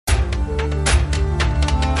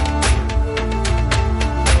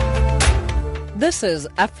This is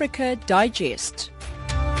Africa Digest.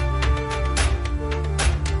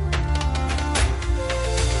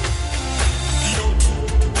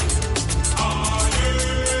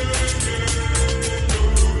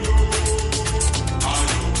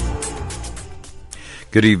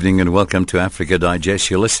 Good evening and welcome to Africa Digest.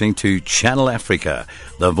 You're listening to Channel Africa,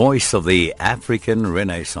 the voice of the African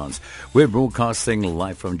Renaissance. We're broadcasting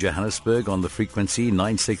live from Johannesburg on the frequency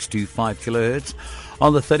 9625 kilohertz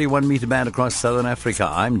on the 31-meter band across southern Africa.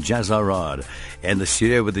 I'm Jazarad. In the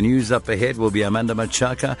studio with the news up ahead will be Amanda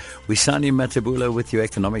Machaka, Wisani Matabula with your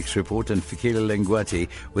economics report, and Fikile Lengwati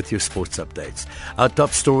with your sports updates. Our top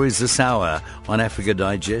stories this hour on Africa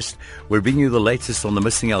Digest. We're bringing you the latest on the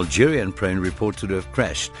missing Algerian plane reported to have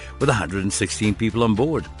crashed with 116 people on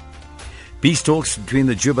board. Peace talks between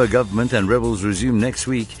the Juba government and rebels resume next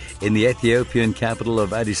week in the Ethiopian capital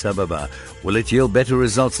of Addis Ababa. Will it yield better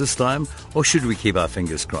results this time, or should we keep our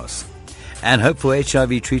fingers crossed? And hope for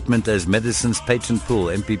HIV treatment as Medicines Patent Pool.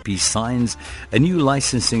 MPP signs a new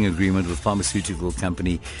licensing agreement with pharmaceutical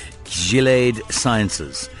company Gilead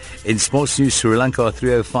Sciences. In sports news, Sri Lanka are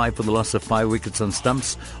 305 for the loss of 5 wickets on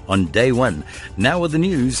stumps on day one. Now with the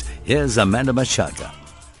news, here's Amanda Machaka.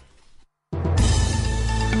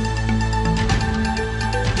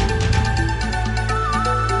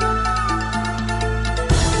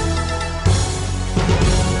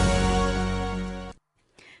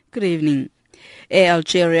 Good evening. Air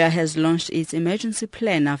Algeria has launched its emergency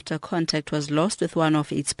plan after contact was lost with one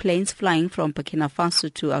of its planes flying from Burkina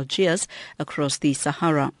Faso to Algiers across the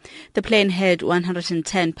Sahara. The plane had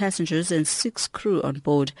 110 passengers and 6 crew on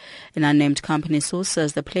board. An unnamed company source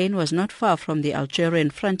says the plane was not far from the Algerian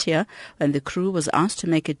frontier when the crew was asked to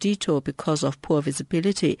make a detour because of poor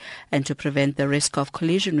visibility and to prevent the risk of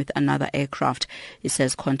collision with another aircraft. It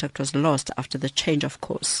says contact was lost after the change of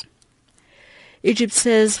course. Egypt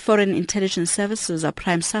says foreign intelligence services are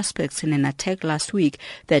prime suspects in an attack last week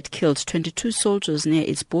that killed 22 soldiers near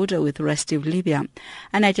its border with restive Libya.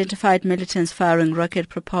 Unidentified militants firing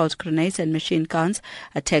rocket-propelled grenades and machine guns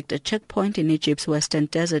attacked a checkpoint in Egypt's western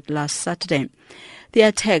desert last Saturday. The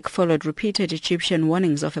attack followed repeated Egyptian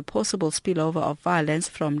warnings of a possible spillover of violence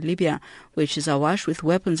from Libya, which is awash with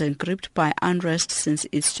weapons and gripped by unrest since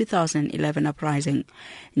its 2011 uprising.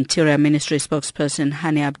 Interior Ministry spokesperson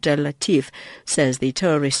Hani Abdel Latif says the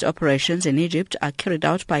terrorist operations in Egypt are carried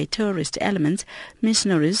out by terrorist elements,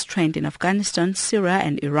 mercenaries trained in Afghanistan, Syria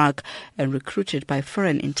and Iraq, and recruited by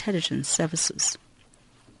foreign intelligence services.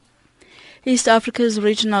 East Africa's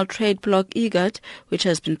regional trade bloc IGAD, which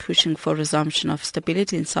has been pushing for resumption of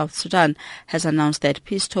stability in South Sudan, has announced that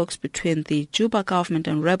peace talks between the Juba government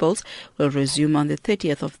and rebels will resume on the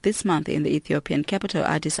 30th of this month in the Ethiopian capital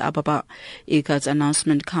Addis Ababa. IGAD's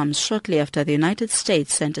announcement comes shortly after the United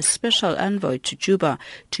States sent a special envoy to Juba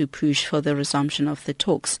to push for the resumption of the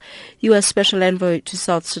talks. U.S. Special Envoy to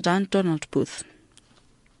South Sudan, Donald Booth.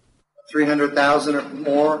 300,000 or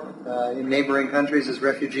more in neighboring countries as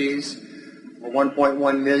refugees.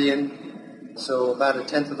 1.1 million, so about a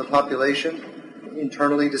tenth of the population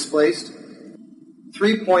internally displaced.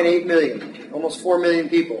 3.8 million, almost 4 million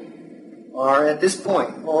people are at this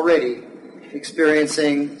point already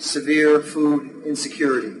experiencing severe food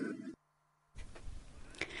insecurity.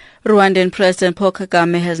 Rwandan President Paul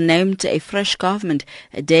Kagame has named a fresh government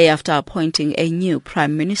a day after appointing a new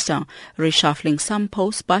prime minister, reshuffling some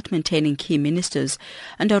posts but maintaining key ministers.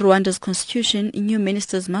 Under Rwanda's constitution, new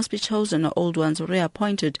ministers must be chosen or old ones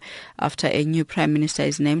reappointed after a new prime minister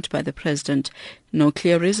is named by the president. No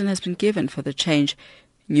clear reason has been given for the change.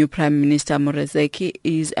 New Prime Minister Murezeki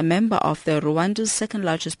is a member of the Rwanda's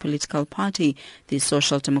second-largest political party, the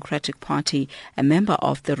Social Democratic Party, a member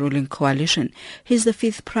of the ruling coalition. He is the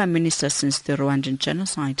 5th Prime Minister since the Rwandan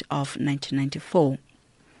genocide of 1994.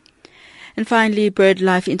 And finally,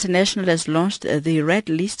 BirdLife International has launched the Red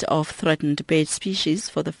List of Threatened Bird Species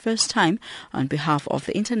for the first time on behalf of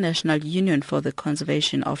the International Union for the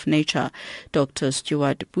Conservation of Nature. Dr.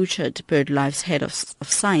 Stuart Butchert, BirdLife's head of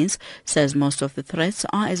science, says most of the threats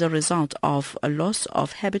are as a result of a loss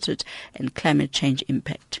of habitat and climate change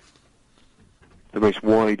impact. The most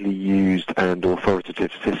widely used and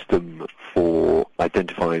authoritative system for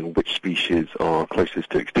identifying which species are closest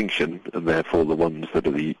to extinction, and therefore the ones that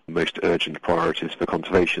are the most urgent priorities for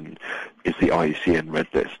conservation, is the IUCN Red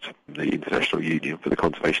List, the International Union for the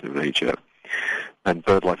Conservation of Nature. And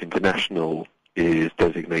BirdLife International is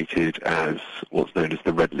designated as what's known as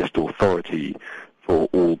the Red List Authority for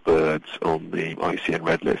all birds on the IUCN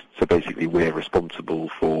Red List. So basically we're responsible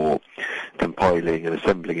for compiling and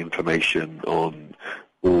assembling information on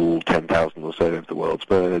all 10,000 or so of the world's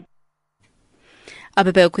birds. I'll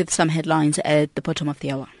be back with some headlines at the bottom of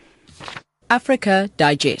the hour. Africa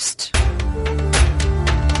Digest.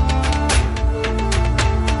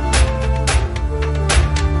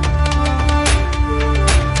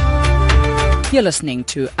 You're listening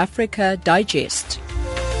to Africa Digest.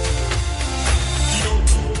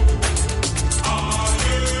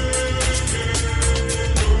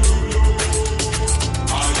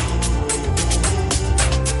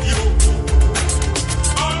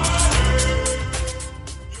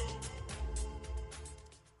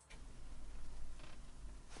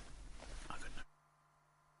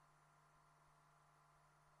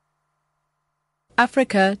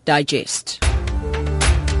 Africa Digest.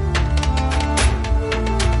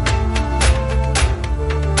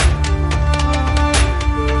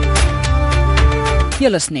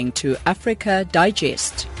 You're listening to Africa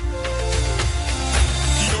Digest.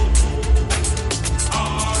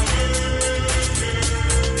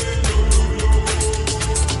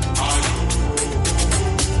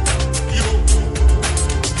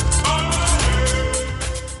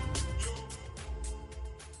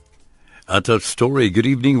 A top story. Good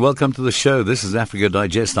evening. Welcome to the show. This is Africa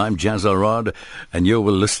Digest. I'm Jazz Arad, and you're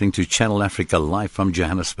listening to Channel Africa live from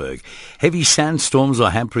Johannesburg. Heavy sandstorms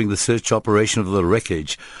are hampering the search operation of the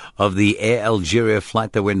wreckage of the Air Algeria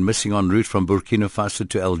flight that went missing en route from Burkina Faso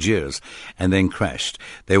to Algiers and then crashed.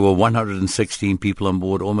 There were 116 people on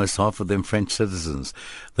board, almost half of them French citizens.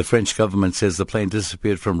 The French government says the plane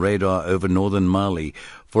disappeared from radar over northern Mali.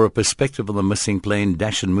 For a perspective on the missing plane,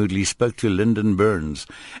 Dashan Moodley spoke to Lyndon Burns,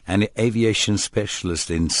 an aviation specialist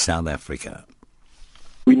in South Africa.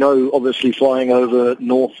 We know, obviously, flying over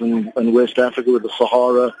North and West Africa with the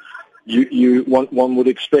Sahara, one would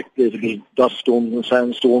expect there to be dust storms and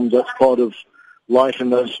sandstorms. That's part of life in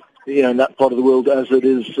those, in that part of the world, as it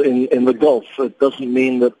is in the Gulf. It doesn't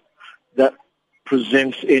mean that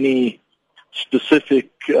presents any specific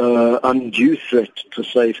undue threat to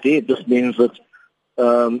safety. It just means that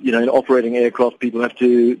in operating aircraft, people have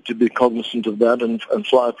to be cognizant of that and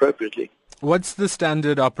fly appropriately. What's the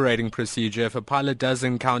standard operating procedure? If a pilot does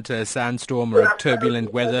encounter a sandstorm or a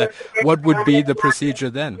turbulent weather, what would be the procedure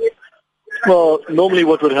then? Well, normally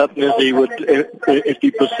what would happen is if he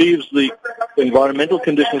perceives the environmental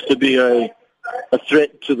conditions to be a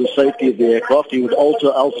threat to the safety of the aircraft, he would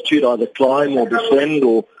alter altitude, either climb or descend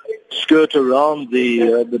or skirt around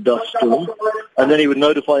the dust storm, and then he would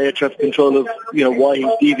notify air traffic control of why he's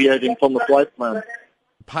deviating from the flight plan.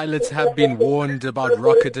 Pilots have been warned about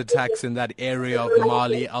rocket attacks in that area of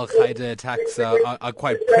Mali. Al-Qaeda attacks are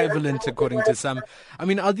quite prevalent, according to some. I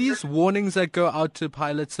mean, are these warnings that go out to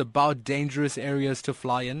pilots about dangerous areas to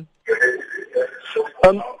fly in?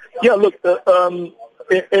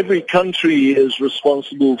 Every country is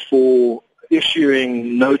responsible for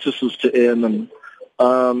issuing notices to airmen,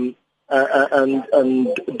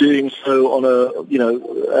 and doing so on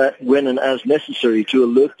when and as necessary to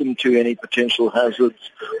alert them to any potential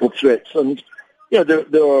hazards or threats. And there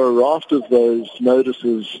are a raft of those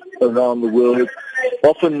notices around the world.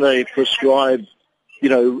 Often they prescribe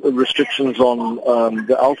restrictions on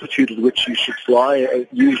the altitude at which you should fly.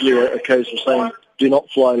 Usually a case of saying do not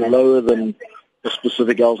fly lower than a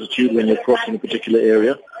specific altitude when you're crossing a particular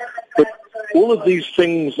area. But all of these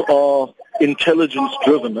things are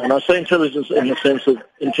intelligence-driven, and I say intelligence in the sense of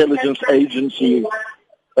intelligence agencies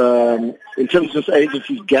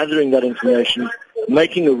gathering that information,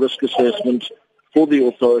 making a risk assessment for the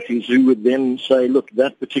authorities, who would then say, look,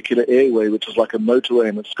 that particular airway, which is like a motorway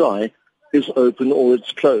in the sky, is open or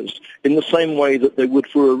it's closed, in the same way that they would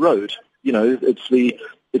for a road. It's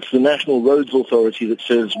the National Roads Authority that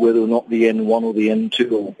says whether or not the N1 or the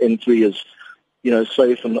N2 or N3 is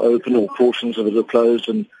safe and open, or portions of it are closed,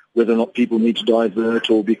 and whether or not people need to divert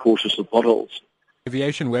or be cautious of potholes.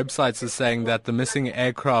 Aviation websites are saying that the missing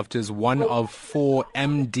aircraft is one of 4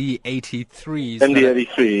 MD-83s.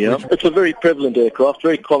 MD-83, yeah. It's a very prevalent aircraft,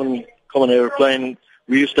 very common airplane.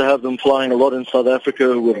 We used to have them flying a lot in South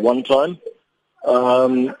Africa with one time.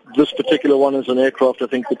 This particular one is an aircraft, I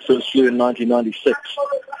think, that first flew in 1996.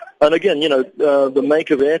 And again, the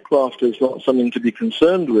make of aircraft is not something to be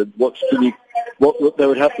concerned with. What they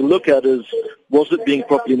would have to look at is, was it being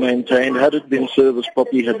properly maintained? Had it been serviced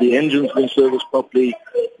properly? Had the engines been serviced properly?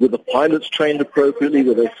 Were the pilots trained appropriately?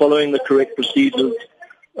 Were they following the correct procedures?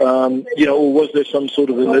 Or was there some sort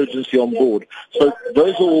of emergency on board? So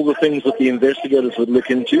those are all the things that the investigators would look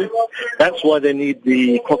into. That's why they need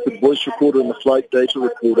the cockpit voice recorder and the flight data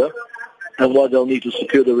recorder, and why they'll need to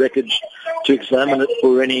secure the wreckage to examine it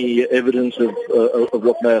for any evidence of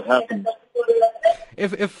what may have happened.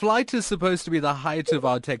 If flight is supposed to be the height of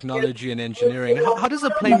our technology and engineering, how does a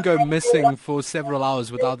plane go missing for several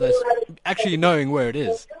hours without us actually knowing where it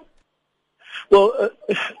is? Well,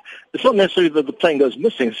 it's not necessarily that the plane goes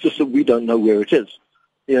missing, it's just that we don't know where it is.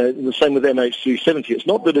 You know, the same with MH370. It's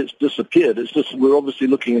not that it's disappeared, it's just we're obviously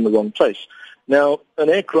looking in the wrong place. Now, an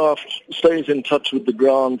aircraft stays in touch with the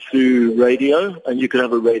ground through radio, and you could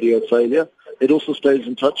have a radio failure. It also stays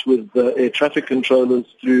in touch with air traffic controllers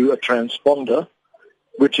through a transponder,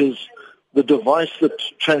 which is the device that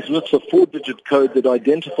transmits a 4-digit code that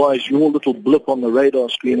identifies your little blip on the radar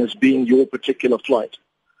screen as being your particular flight.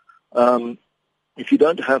 If you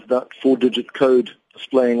don't have that 4-digit code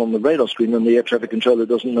displaying on the radar screen, then the air traffic controller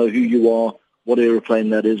doesn't know who you are, what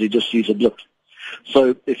aeroplane that is. He just sees a blip.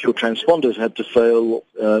 So if your transponders had to fail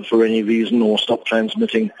for any reason or stop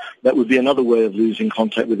transmitting, that would be another way of losing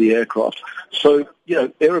contact with the aircraft. So, you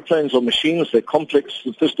know, aeroplanes are machines. They're complex,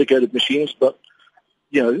 sophisticated machines, but,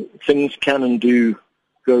 you know, things can and do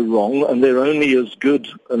go wrong, and they're only as good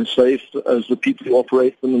and safe as the people who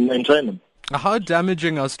operate them and maintain them. How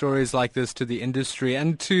damaging are stories like this to the industry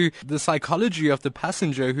and to the psychology of the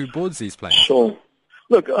passenger who boards these planes? Sure.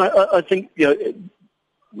 Look, I think, you know,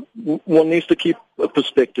 one needs to keep a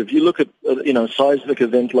perspective. You look at, you know, a seismic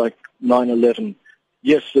event like 9/11.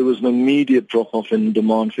 Yes, there was an immediate drop-off in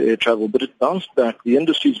demand for air travel, but it bounced back. The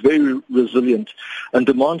industry is very resilient, and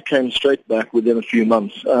demand came straight back within a few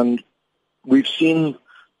months. And we've seen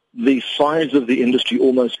the size of the industry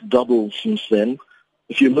almost double since then.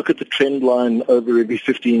 If you look at the trend line over every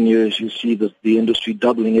 15 years, you see that the industry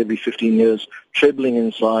doubling every 15 years, trebling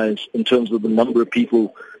in size in terms of the number of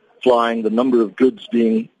people flying, the number of goods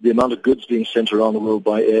the amount of goods being sent around the world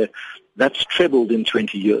by air. That's trebled in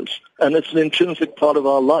 20 years. And it's an intrinsic part of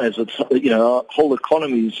our lives. It's, you know, our whole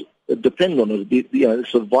economies depend on it. You know,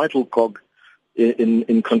 it's a vital cog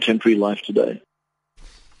in contemporary life today.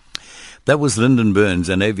 That was Lyndon Burns,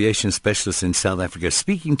 an aviation specialist in South Africa,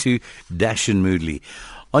 speaking to Dashan Moodley.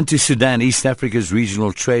 On to Sudan, East Africa's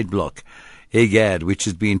regional trade bloc. IGAD, which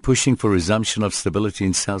has been pushing for resumption of stability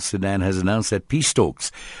in South Sudan, has announced that peace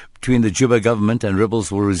talks between the Juba government and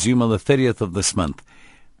rebels will resume on the 30th of this month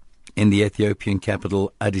in the Ethiopian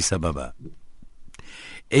capital, Addis Ababa.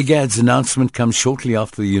 IGAD's announcement comes shortly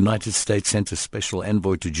after the United States sent a special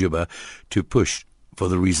envoy to Juba to push for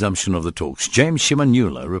the resumption of the talks. James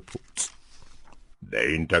Shimanyula reports. The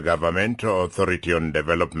Intergovernmental Authority on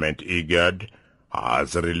Development, IGAD,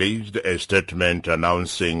 has released a statement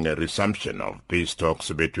announcing a resumption of peace talks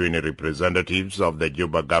between representatives of the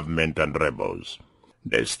Juba government and rebels.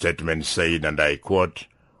 The statement said, and I quote,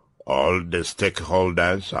 "All the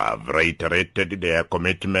stakeholders have reiterated their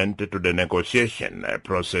commitment to the negotiation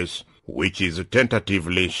process, which is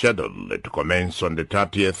tentatively scheduled to commence on the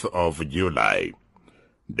 30th of July.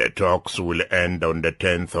 The talks will end on the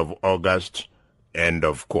 10th of August," end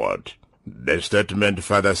of quote. The statement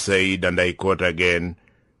further said, and I quote again,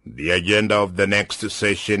 "The agenda of the next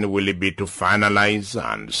session will be to finalize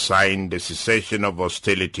and sign the cessation of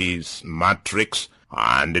hostilities matrix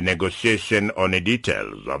and the negotiation on the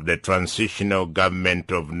details of the transitional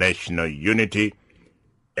government of national unity,"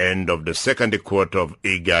 end of the second quote of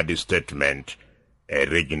IGAD statement, a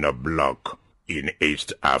regional bloc in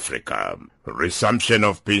East Africa. Resumption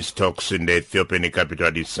of peace talks in the Ethiopian capital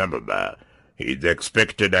Addis Ababa is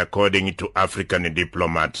expected, according to African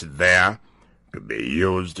diplomats there, to be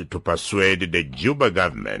used to persuade the Juba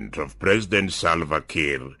government of President Salva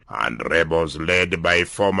Kiir and rebels led by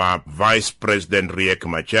former Vice President Riek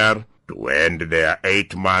Machar to end their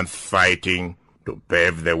 8-month fighting to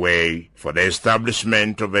pave the way for the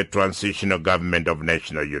establishment of a transitional government of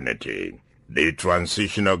national unity. The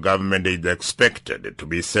transitional government is expected to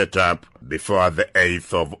be set up before the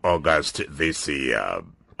 8th of August this year.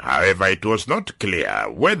 However, it was not clear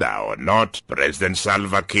whether or not President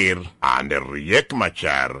Salva Kiir and Riek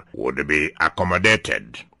Machar would be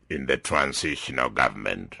accommodated in the transitional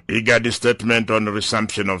government. IGAD's statement on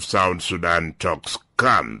resumption of South Sudan talks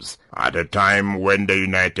comes at a time when the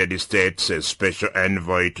United States Special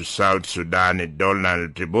Envoy to South Sudan,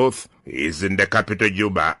 Donald Booth, is in the capital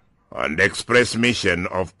Juba on the express mission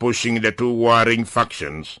of pushing the two warring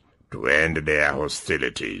factions to end their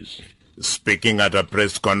hostilities. Speaking at a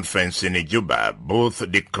press conference in Juba, Booth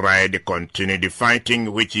decried continued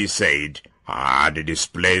fighting, which he said had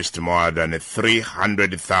displaced more than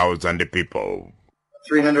 300,000 people.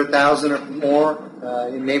 300,000 or more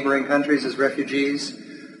in neighboring countries as refugees,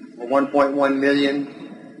 1.1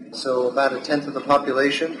 million, so about a tenth of the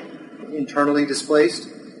population internally displaced.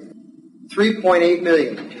 3.8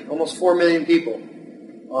 million, almost 4 million people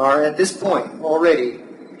are at this point already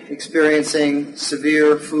experiencing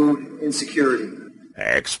severe food insecurity.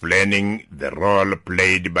 Explaining the role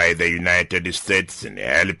played by the United States in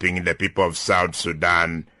helping the people of South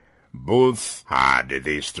Sudan, Booth had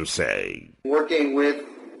this to say. Working with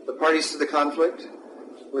the parties to the conflict,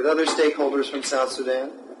 with other stakeholders from South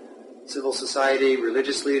Sudan, civil society,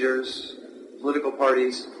 religious leaders, political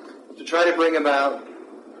parties, to try to bring about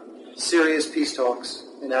serious peace talks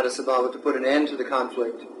in Addis Ababa to put an end to the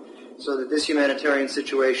conflict so that this humanitarian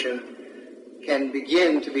situation can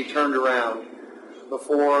begin to be turned around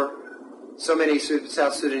before so many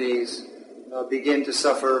South Sudanese begin to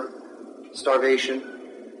suffer starvation.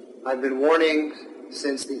 I've been warning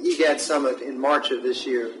since the IGAD summit in March of this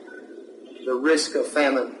year the risk of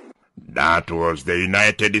famine. That was the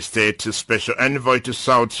United States Special Envoy to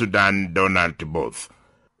South Sudan, Donald Booth.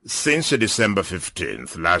 Since December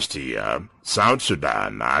 15th last year, South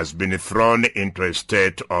Sudan has been thrown into a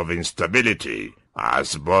state of instability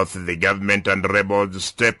as both the government and rebels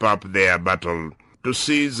step up their battle to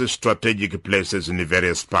seize strategic places in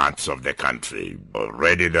various parts of the country.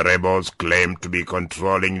 Already the rebels claim to be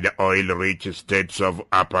controlling the oil-rich states of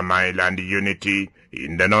Upper Nile and Unity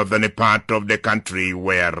in the northern part of the country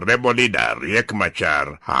where rebel leader Riek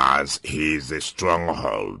Machar has his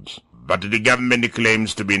strongholds. But the government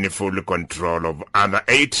claims to be in full control of other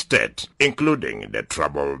 8 states, including the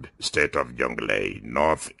troubled state of Jonglei,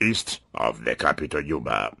 northeast of the capital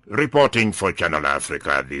Juba. Reporting for Channel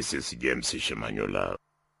Africa, this is James Shimanyula.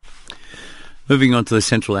 Moving on to the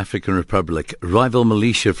Central African Republic, rival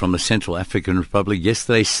militia from the Central African Republic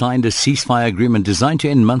yesterday signed a ceasefire agreement designed to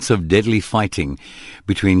end months of deadly fighting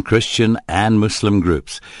between Christian and Muslim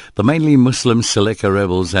groups. The mainly Muslim Seleka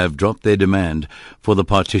rebels have dropped their demand for the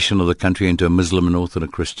partition of the country into a Muslim north and a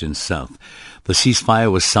Christian south. The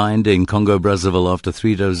ceasefire was signed in Congo-Brazzaville after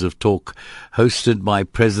 3 days of talk hosted by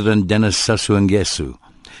President Denis Sassou Nguesso,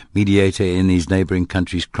 mediator in his neighboring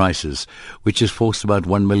country's crisis, which has forced about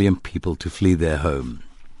 1 million people to flee their home.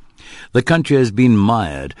 The country has been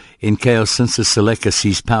mired in chaos since the Seleka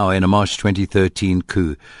seized power in a March 2013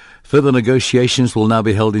 coup. Further negotiations will now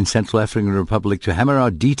be held in Central African Republic to hammer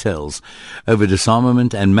out details over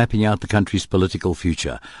disarmament and mapping out the country's political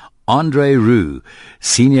future. Andre Roux,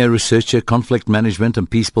 Senior Researcher, Conflict Management and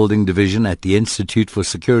Peacebuilding Division at the Institute for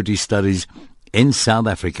Security Studies in South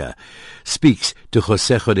Africa, speaks to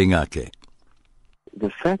Jose Chodingake. The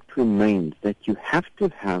fact remains that you have to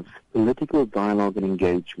have political dialogue and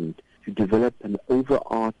engagement to develop an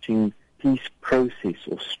overarching peace process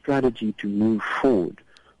or strategy to move forward,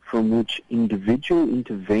 from which individual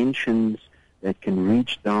interventions that can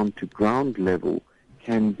reach down to ground level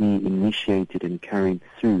can be initiated and carried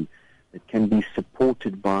through, that can be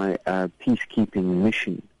supported by a peacekeeping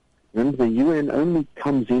mission. Remember, the UN only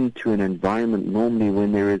comes into an environment normally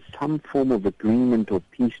when there is some form of agreement or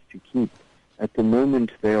peace to keep. At the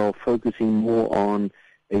moment, they are focusing more on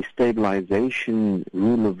a stabilization,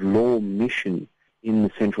 rule of law mission in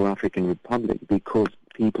the Central African Republic because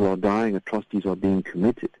people are dying, atrocities are being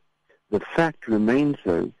committed. The fact remains,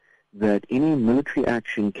 though, that any military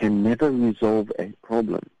action can never resolve a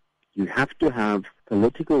problem. You have to have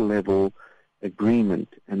political level agreement,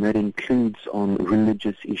 and that includes on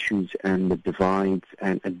religious issues and the divides,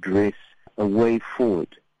 and address a way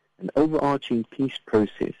forward. An overarching peace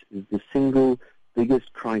process is the single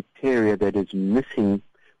biggest criteria that is missing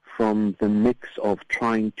from the mix of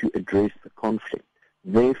trying to address the conflict.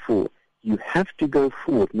 Therefore, you have to go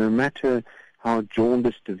forward, no matter how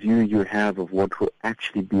jaundiced a view you have of what will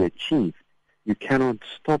actually be achieved. You cannot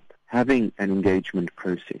stop having an engagement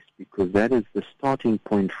process, because that is the starting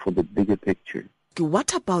point for the bigger picture.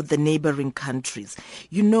 What about the neighboring countries?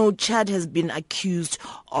 You know, Chad has been accused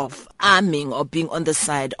of arming or being on the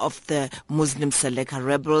side of the Muslim Seleka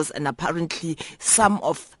rebels, and apparently some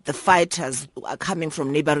of the fighters are coming from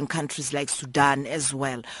neighboring countries like Sudan as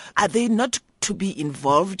well. Are they not to be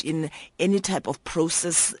involved in any type of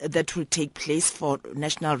process that will take place for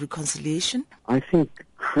national reconciliation? I think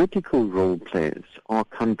critical role players are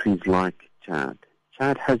countries like Chad.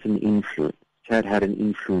 Chad has an influence. Chad had an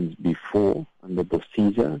influence before under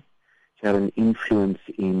Bosiza. Chad had an influence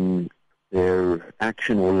in their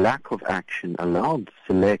action or lack of action allowed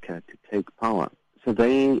Seleka to take power. So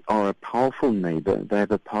they are a powerful neighbor. They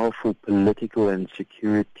have a powerful political and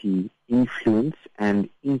security influence and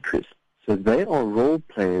interest. So they are role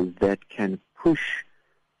players that can push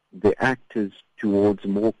the actors towards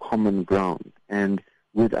more common ground. And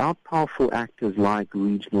without powerful actors like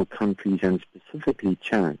regional countries and specifically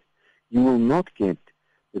Chad, you will not get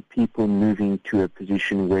the people moving to a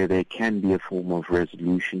position where there can be a form of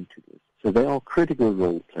resolution to this. So they are critical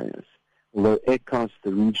role players. Although ECOWAS,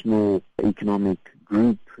 the regional economic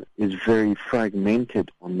group, is very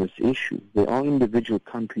fragmented on this issue, there are individual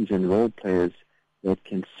countries and role players that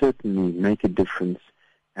can certainly make a difference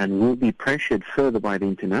and will be pressured further by the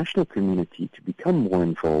international community to become more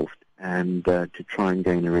involved and to try and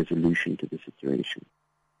gain a resolution to the situation.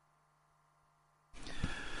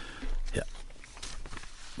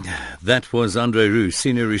 That was Andre Roux,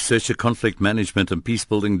 Senior Researcher, Conflict Management and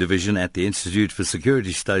Peacebuilding Division at the Institute for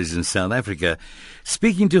Security Studies in South Africa,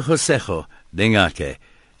 speaking to Josejo Dengake.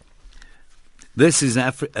 This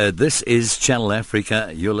is Channel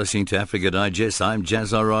Africa. You're listening to Africa Digest. I'm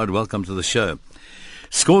Jazz Arad. Welcome to the show.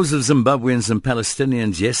 Scores of Zimbabweans and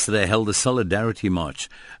Palestinians yesterday held a solidarity march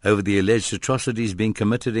over the alleged atrocities being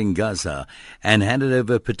committed in Gaza and handed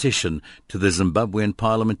over a petition to the Zimbabwean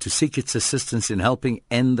parliament to seek its assistance in helping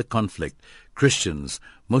end the conflict. Christians,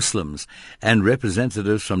 Muslims, and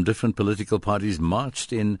representatives from different political parties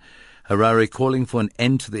marched in Harare calling for an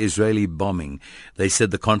end to the Israeli bombing. They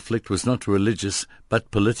said the conflict was not religious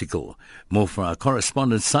but political. More from our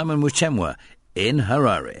correspondent Simon Muchemwa in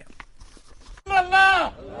Harare.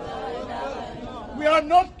 Allah. We are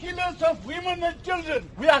not killers of women and children.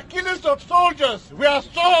 We are killers of soldiers. We are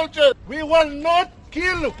soldiers. We will not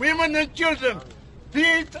kill women and children.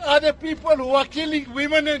 These are the people who are killing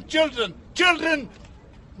women and children. Children,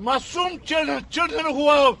 Masum children, children who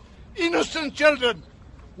are innocent children.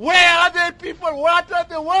 Where are the people? What are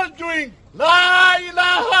the world doing? La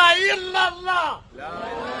ilaha illallah.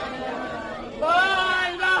 La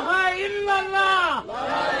ilaha illallah.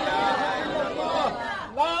 La ilaha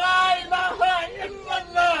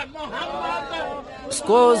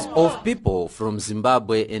Scores of people from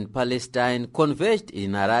Zimbabwe and Palestine converged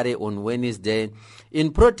in Harare on Wednesday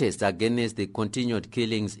in protest against the continued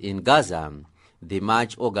killings in Gaza. The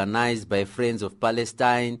march, organized by Friends of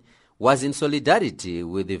Palestine, was in solidarity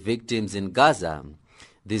with the victims in Gaza.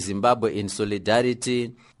 The Zimbabwe in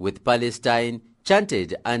solidarity with Palestine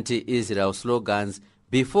chanted anti-Israel slogans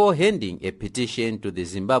before handing a petition to the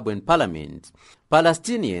Zimbabwean parliament.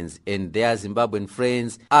 Palestinians and their Zimbabwean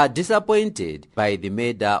friends are disappointed by the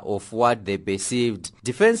murder of what they perceived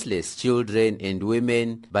defenseless children and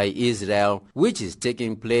women by Israel, which is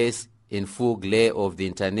taking place in full glare of the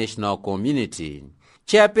international community.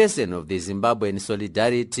 Chairperson of the Zimbabwean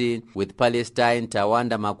Solidarity with Palestine,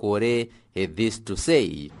 Tawanda Makore, had this to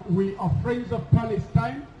say. We are Friends of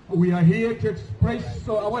Palestine. We are here to express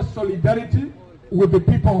our solidarity with the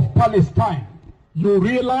people of Palestine. You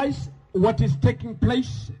realize what is taking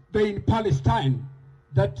place there in Palestine,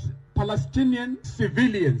 that Palestinian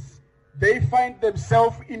civilians, they find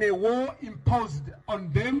themselves in a war imposed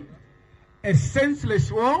on them, a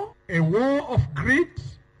senseless war, a war of greed,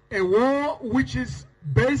 a war which is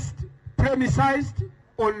based, premised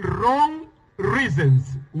on wrong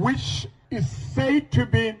reasons, which is said to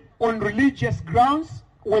be on religious grounds,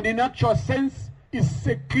 when in actual sense is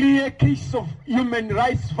a clear case of human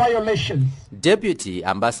rights violations. Deputy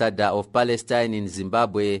Ambassador of Palestine in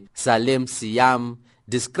Zimbabwe, Salem Siam,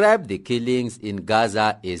 described the killings in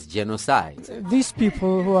Gaza as genocide. These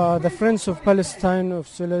people who are the Friends of Palestine of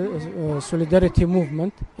Solidarity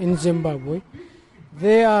Movement in Zimbabwe,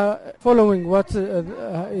 they are following what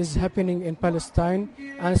is happening in Palestine,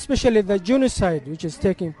 and especially the genocide which is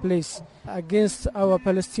taking place against our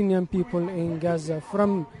Palestinian people in Gaza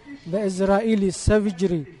from the Israeli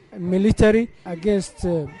savagery military against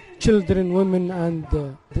children, women and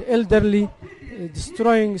the elderly,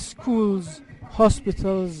 destroying schools,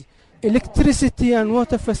 hospitals, electricity and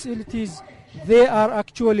water facilities. They are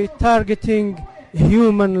actually targeting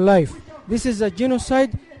human life. This is a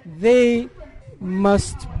genocide. They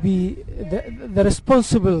must be, the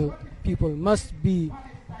responsible people must be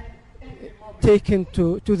taken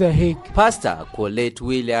to the Hague. Pastor Colette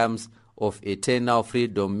Williams of Eternal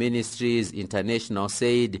Freedom Ministries International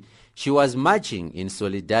said she was marching in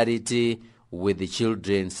solidarity with the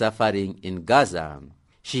children suffering in Gaza.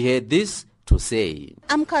 She had this to say.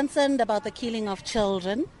 I'm concerned about the killing of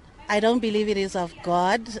children. I don't believe it is of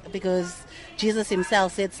God, because Jesus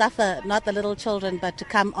himself said, "Suffer not the little children, but to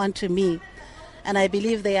come unto me." And I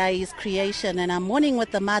believe they are his creation. And I'm mourning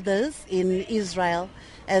with the mothers in Israel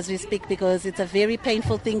as we speak, because it's a very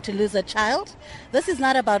painful thing to lose a child. This is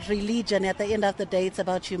not about religion. At the end of the day, it's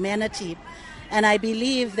about humanity. And I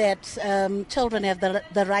believe that children have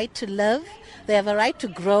the right to live. They have a right to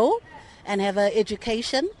grow and have an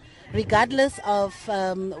education, regardless of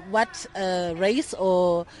what race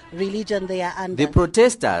or religion they are under. The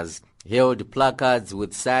protesters held placards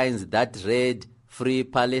with signs that read, "Free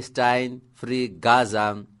Palestine, Free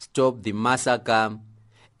Gaza, Stop the Massacre,"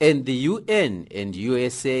 and the UN and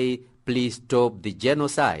USA, "Please stop the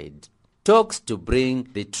genocide." Talks to bring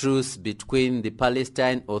the truce between the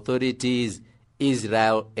Palestine authorities,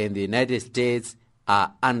 Israel and the United States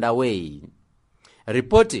are underway.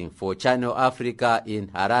 Reporting for Channel Africa in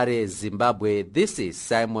Harare, Zimbabwe, this is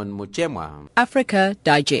Simon Muchemwa. Africa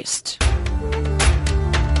Digest.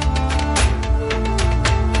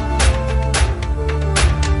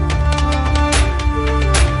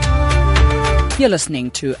 You're listening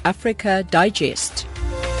to Africa Digest.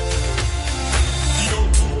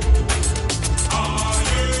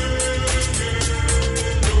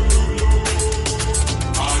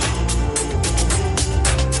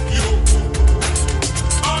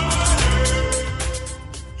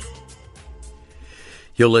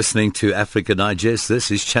 You're listening to Africa Digest.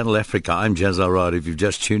 This is Channel Africa. I'm Jazz Arad. If you've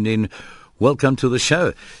just tuned in, welcome to the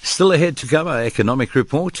show. Still ahead to come, our economic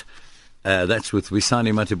report. That's with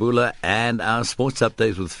Wisani Matibula, and our sports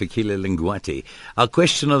update with Fikile Lingwati. Our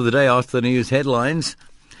question of the day after the news headlines.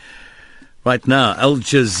 Right now, Al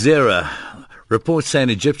Jazeera reports say an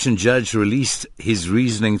Egyptian judge released his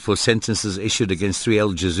reasoning for sentences issued against 3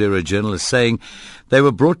 Al Jazeera journalists, saying they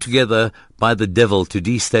were brought together by the devil to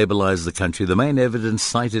destabilize the country. The main evidence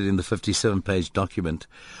cited in the 57-page document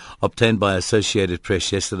obtained by Associated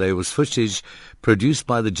Press yesterday was footage produced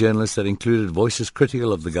by the journalists that included voices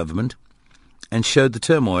critical of the government and showed the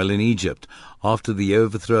turmoil in Egypt after the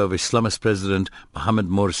overthrow of Islamist President Mohamed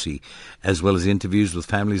Morsi, as well as interviews with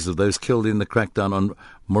families of those killed in the crackdown on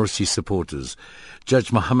Morsi supporters.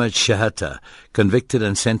 Judge Mohamed Shahata convicted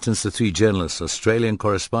and sentenced the 3 journalists, Australian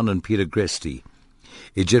correspondent Peter Gresti,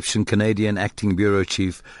 Egyptian-Canadian Acting Bureau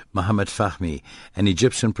Chief Mohamed Fahmy, and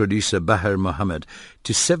Egyptian producer Bahar Mohammed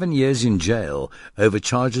to 7 years in jail over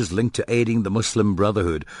charges linked to aiding the Muslim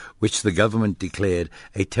Brotherhood, which the government declared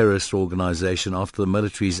a terrorist organization after the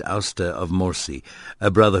military's ouster of Morsi,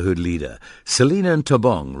 a Brotherhood leader. Selina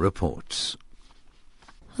Ntobong reports.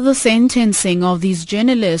 The sentencing of these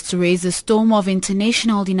journalists raised a storm of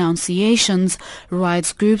international denunciations.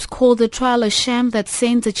 Rights groups called the trial a sham that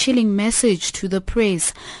sends a chilling message to the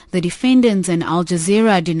press. The defendants and Al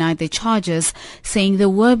Jazeera denied the charges, saying they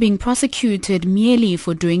were being prosecuted merely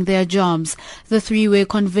for doing their jobs. The 3 were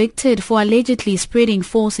convicted for allegedly spreading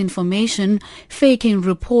false information, faking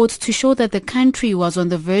reports to show that the country was on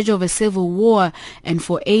the verge of a civil war, and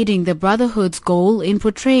for aiding the Brotherhood's goal in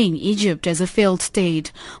portraying Egypt as a failed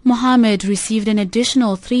state. Mohammed received an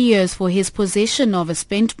additional 3 years for his possession of a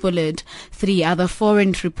spent bullet. 3 other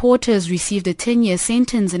foreign reporters received a 10-year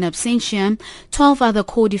sentence in absentia. 12 other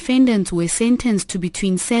co-defendants were sentenced to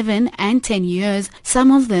between 7 and 10 years,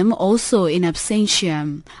 some of them also in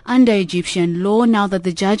absentia. Under Egyptian law, now that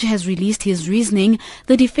the judge has released his reasoning,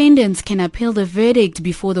 the defendants can appeal the verdict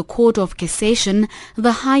before the Court of Cassation,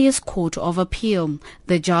 the highest court of appeal.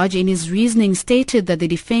 The judge in his reasoning stated that the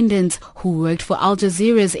defendants, who worked for Al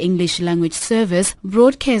Jazeera's English language service,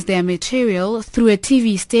 broadcast their material through a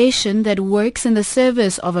TV station that works in the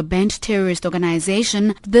service of a banned terrorist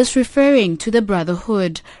organization, this referring to the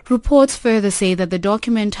Brotherhood. Reports further say that the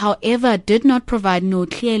document, however, did not provide no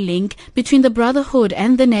clear link between the Brotherhood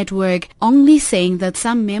and the network, only saying that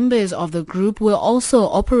some members of the group were also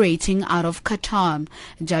operating out of Qatar.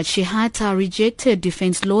 Judge Shihata rejected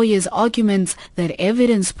defense lawyers' arguments that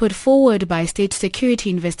evidence put forward by state security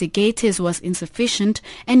investigators was insufficient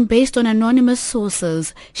and based on anonymous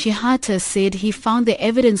sources. Shihata said he found the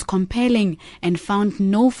evidence compelling and found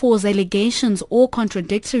no false allegations or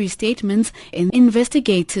contradictory statements in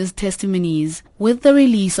investigators' testimonies. With the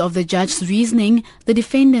release of the judge's reasoning, the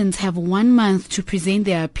defendants have 1 month to present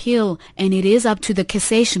their appeal, and it is up to the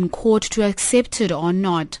Cassation Court to accept it or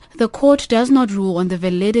not. The court does not rule on the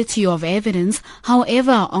validity of evidence,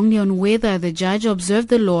 however, only on whether the judge observed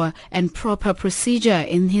the law and proper procedure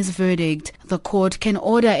in his verdict. The court can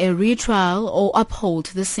order a retrial or uphold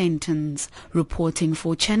the sentence. Reporting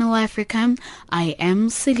for Channel Africa, I am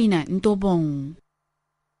Selina Ntobong.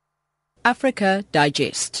 Africa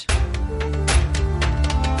Digest.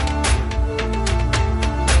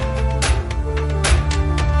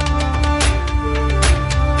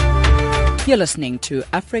 You're listening to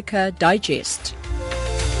Africa Digest.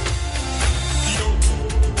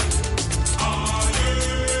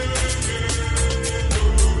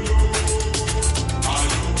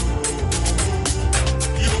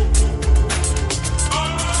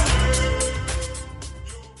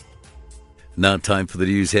 Now time for the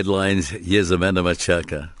news headlines. Here's Amanda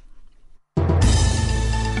Machaka.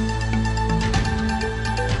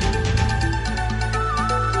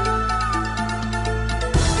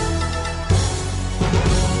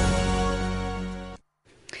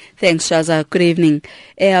 Thanks, Shaza. Good evening.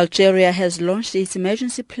 Air Algeria has launched its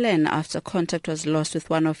emergency plan after contact was lost with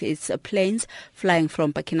one of its planes flying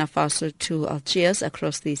from Burkina Faso to Algiers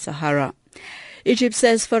across the Sahara. Egypt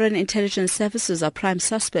says foreign intelligence services are prime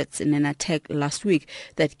suspects in an attack last week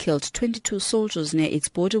that killed 22 soldiers near its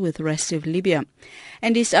border with restive Libya.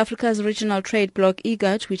 And East Africa's regional trade bloc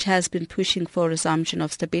IGAD, which has been pushing for resumption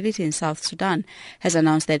of stability in South Sudan, has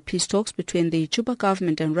announced that peace talks between the Juba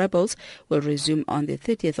government and rebels will resume on the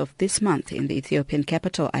 30th of this month in the Ethiopian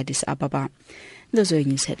capital, Addis Ababa. Those are your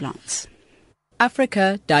news headlines.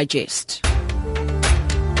 Africa Digest.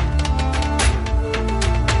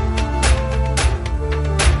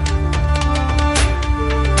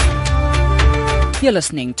 You're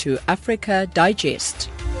listening to Africa Digest.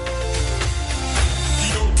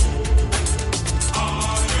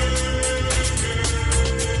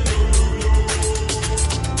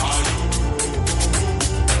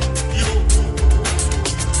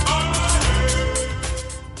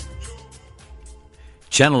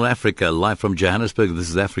 Channel Africa, live from Johannesburg.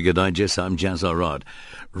 This is Africa Digest. I'm Jazz Arad.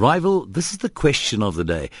 This is the question of the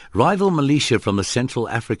day. Rival militia from the Central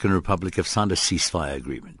African Republic have signed a ceasefire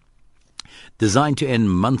agreement designed to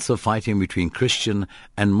end months of fighting between Christian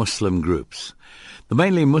and Muslim groups. The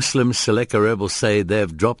mainly Muslim Seleka rebels say they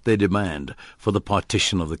have dropped their demand for the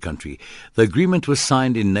partition of the country. The agreement was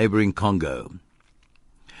signed in neighboring Congo.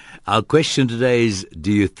 Our question today is,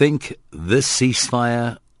 do you think this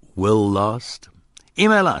ceasefire will last?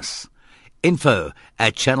 Email us,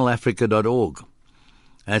 info@channelafrica.org.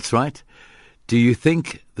 That's right. Do you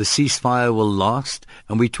think the ceasefire will last?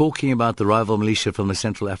 And we're talking about the rival militia from the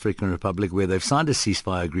Central African Republic, where they've signed a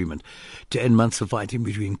ceasefire agreement to end months of fighting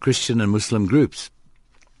between Christian and Muslim groups.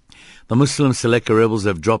 The Muslim Seleka rebels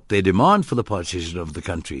have dropped their demand for the partition of the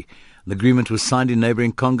country. The agreement was signed in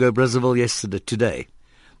neighboring Congo, Brazzaville today.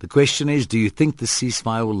 The question is, do you think the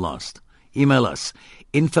ceasefire will last? Email us,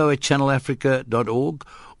 info@channelafrica.org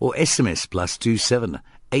or SMS +27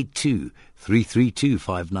 82 332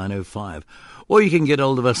 5905. Or you can get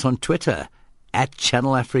hold of us on Twitter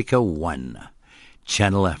 @ChannelAfrica1.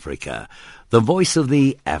 Channel Africa, the voice of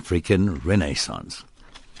the African Renaissance.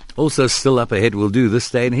 Also still up ahead, we'll do This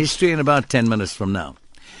Day in History in about 10 minutes from now.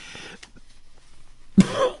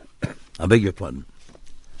 I beg your pardon.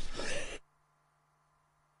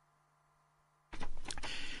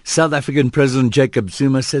 South African President Jacob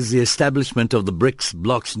Zuma says the establishment of the BRICS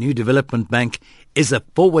bloc's new development bank is a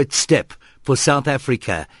forward step for South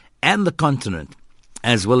Africa and the continent,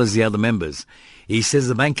 as well as the other members. He says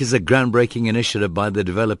the bank is a groundbreaking initiative by the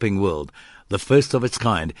developing world, the first of its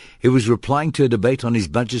kind. He was replying to a debate on his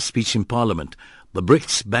budget speech in Parliament. The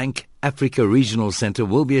BRICS Bank Africa Regional Centre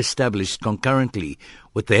will be established concurrently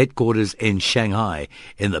with the headquarters in Shanghai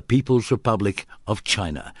in the People's Republic of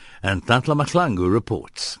China. And Tantla Maklangu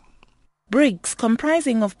reports. BRICS,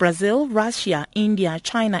 comprising of Brazil, Russia, India,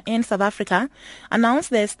 China and South Africa, announced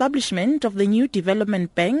the establishment of the new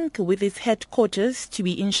development bank with its headquarters to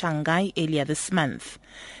be in Shanghai earlier this month.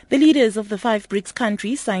 The leaders of the 5 BRICS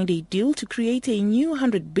countries signed a deal to create a new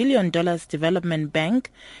 $100 billion development bank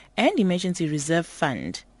and emergency reserve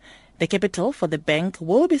fund. The capital for the bank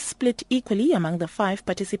will be split equally among the 5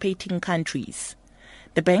 participating countries.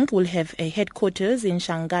 The bank will have a headquarters in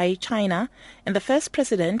Shanghai, China, and the first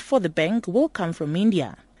president for the bank will come from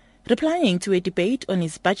India. Replying to a debate on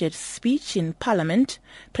his budget speech in Parliament,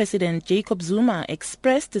 President Jacob Zuma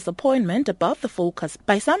expressed disappointment about the focus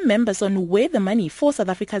by some members on where the money for South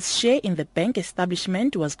Africa's share in the bank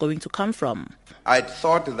establishment was going to come from. I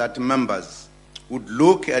thought that members would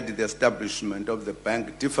look at the establishment of the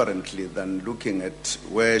bank differently than looking at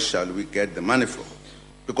where shall we get the money from.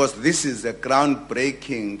 Because this is a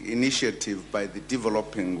groundbreaking initiative by the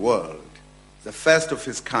developing world, the first of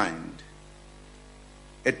its kind.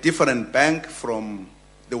 A different bank from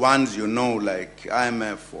the ones you know like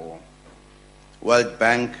IMF or World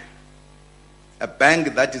Bank. A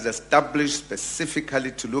bank that is established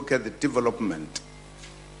specifically to look at the development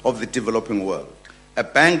of the developing world. A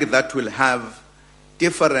bank that will have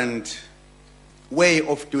different way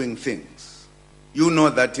of doing things. You know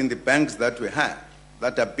that in the banks that we have,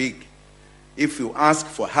 that are big, if you ask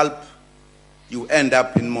for help, you end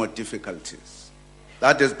up in more difficulties.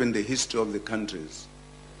 That has been the history of the countries,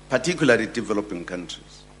 particularly developing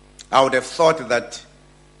countries. I would have thought that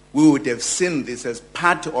we would have seen this as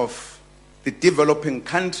part of the developing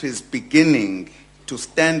countries beginning to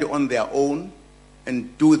stand on their own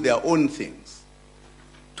and do their own things,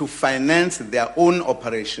 to finance their own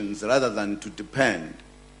operations rather than to depend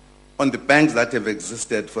on the banks that have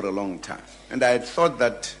existed for a long time. And I had thought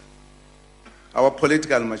that our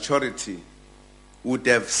political maturity would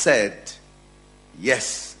have said,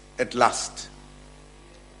 yes, at last,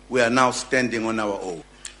 we are now standing on our own.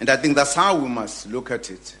 And I think that's how we must look at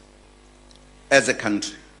it as a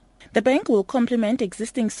country. The bank will complement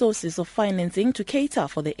existing sources of financing to cater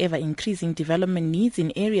for the ever-increasing development needs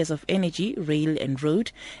in areas of energy, rail and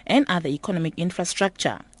road, and other economic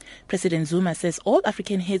infrastructure. President Zuma says all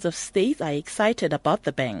African heads of state are excited about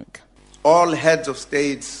the bank. All heads of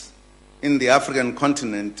states in the African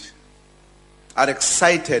continent are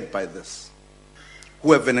excited by this,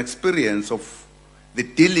 who have an experience of the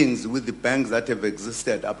dealings with the banks that have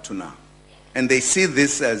existed up to now. And they see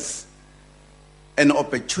this as an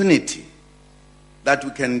opportunity that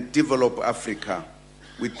we can develop Africa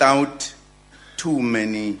without too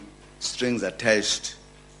many strings attached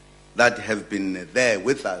that have been there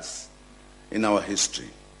with us in our history.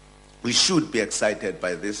 We should be excited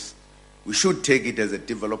by this. We should take it as a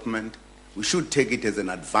development. We should take it as an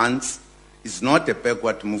advance. It's not a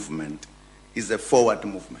backward movement. It's a forward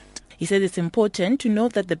movement. He said it's important to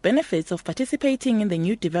note that the benefits of participating in the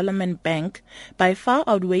new development bank by far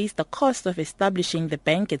outweighs the cost of establishing the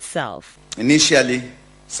bank itself. Initially,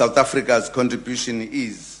 South Africa's contribution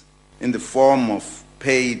is in the form of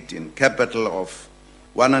paid in capital of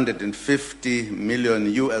 $150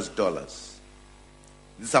 million US.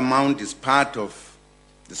 This amount is part of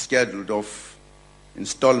the schedule of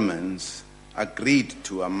installments agreed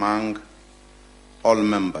to among all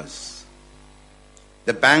members.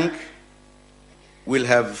 The bank will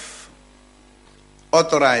have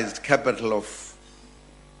authorized capital of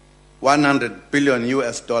 $100 billion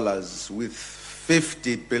US with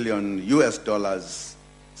 $50 billion US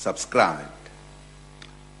subscribed.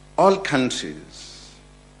 All countries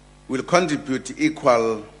will contribute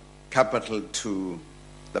equal capital to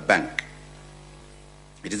the bank.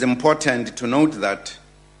 It is important to note that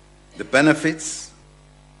the benefits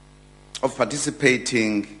of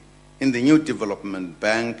participating in the new development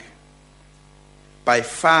bank by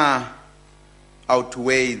far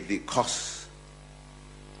outweigh the costs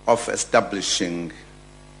of establishing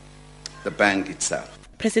the bank itself.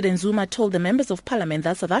 President Zuma told the members of parliament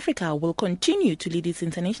that South Africa will continue to lead its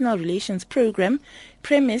international relations program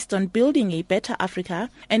premised on building a better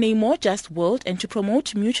Africa and a more just world, and to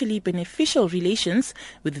promote mutually beneficial relations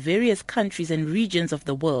with various countries and regions of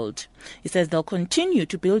the world. He says they'll continue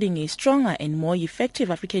to building a stronger and more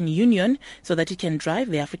effective African Union so that it can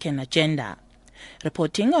drive the African agenda.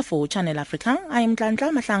 Reporting for Channel Africa, I am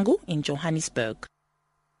Nhlanhla Mahlangu in Johannesburg.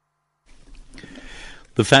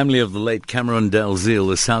 The family of the late Cameron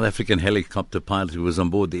Dalziel, a South African helicopter pilot who was on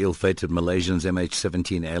board the ill-fated Malaysian's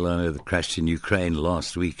MH17 airliner that crashed in Ukraine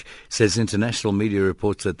last week, says international media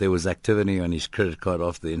reports that there was activity on his credit card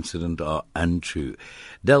after the incident are untrue.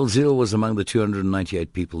 Dalziel was among the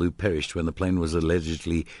 298 people who perished when the plane was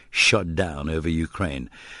allegedly shot down over Ukraine.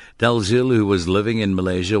 Dalziel, who was living in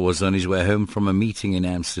Malaysia, was on his way home from a meeting in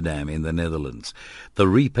Amsterdam in the Netherlands. The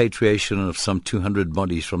repatriation of some 200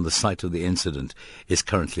 bodies from the site of the incident is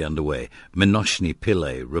currently underway. Minoshni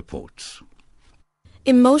Pillay reports.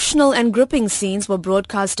 Emotional and gripping scenes were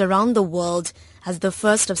broadcast around the world as the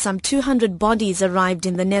first of some 200 bodies arrived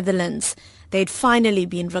in the Netherlands. They'd finally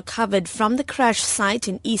been recovered from the crash site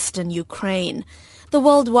in eastern Ukraine. The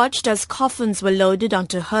world watched as coffins were loaded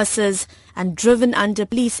onto hearses and driven under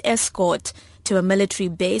police escort to a military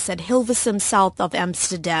base at Hilversum south of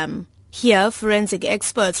Amsterdam. Here, forensic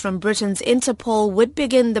experts from Britain's Interpol would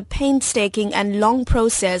begin the painstaking and long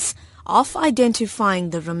process of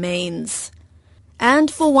identifying the remains. And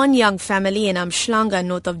for one young family in Umhlanga,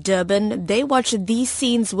 north of Durban, they watched these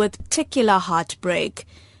scenes with particular heartbreak.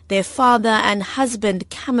 Their father and husband,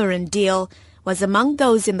 Cameron Deal, was among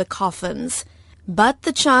those in the coffins. But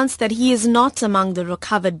the chance that he is not among the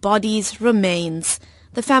recovered bodies remains.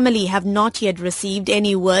 The family have not yet received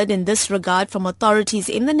any word in this regard from authorities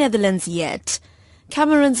in the Netherlands yet.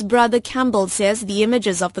 Cameron's brother Campbell says the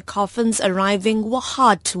images of the coffins arriving were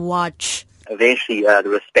hard to watch. Eventually, the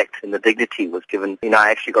respect and the dignity was given. I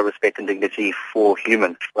actually got respect and dignity for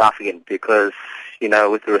human life again because,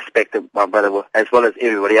 with the respect that my brother was, as well as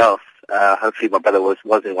everybody else, hopefully my brother was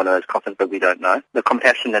in one of those coffins, but we don't know. The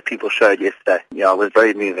compassion that people showed yesterday, was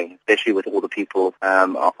very moving, especially with all the people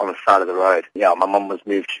on the side of the road. My mum was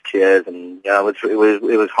moved to tears, and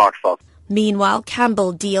it was heartfelt. Meanwhile,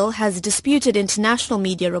 Campbell Deal has disputed international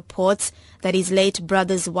media reports that his late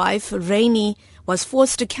brother's wife, Rainey, was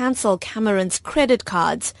forced to cancel Cameron's credit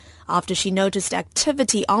cards after she noticed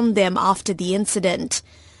activity on them after the incident.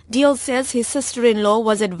 Deal says his sister-in-law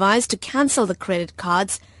was advised to cancel the credit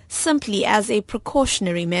cards simply as a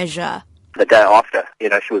precautionary measure. The day after,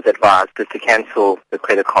 she was advised to cancel the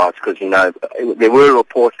credit cards because, there were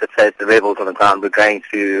reports that said the rebels on the ground were going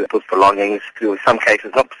through people's belongings, through some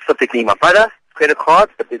cases, not specifically my brother, credit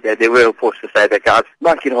cards, but they were forced to say that guys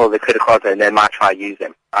might get hold of the credit cards and they might try to use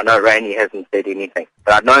them. I know Rainey hasn't said anything,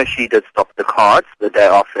 but I know she did stop the cards the day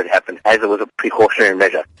after it happened, as it was a precautionary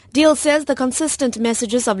measure. Deal says the consistent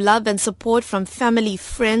messages of love and support from family,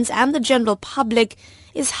 friends and the general public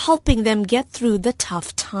is helping them get through the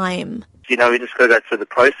tough time. We just got to go through the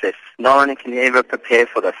process. No one can ever prepare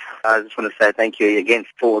for this. I just want to say thank you again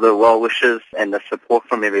for the well wishes and the support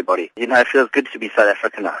from everybody. It feels good to be South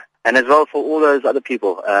African now. And as well for all those other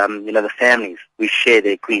people, the families, we share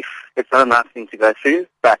their grief. It's not a nice thing to go through,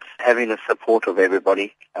 but having the support of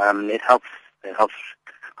everybody, it helps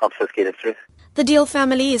us get it through. The Deal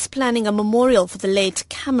family is planning a memorial for the late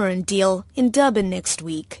Cameron Deal in Durban next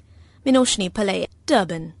week. Minoshni Pillay,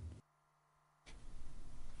 Durban.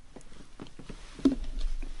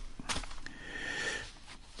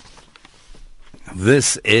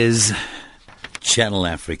 This is Channel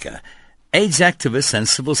Africa. AIDS activists and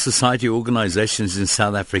civil society organizations in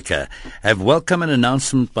South Africa have welcomed an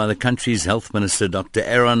announcement by the country's health minister, Dr.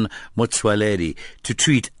 Aaron Motsoaledi, to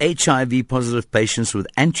treat HIV-positive patients with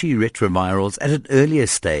antiretrovirals at an earlier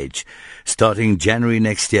stage. Starting January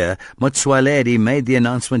next year, Motsoaledi made the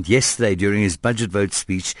announcement yesterday during his budget vote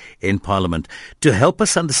speech in Parliament. To help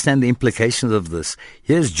us understand the implications of this,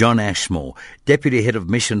 here's John Ashmore, Deputy Head of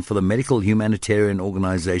Mission for the medical humanitarian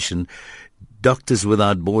organization Doctors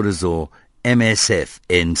Without Borders, or MSF,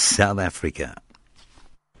 in South Africa.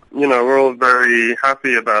 We're all very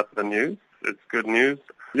happy about the news. It's good news.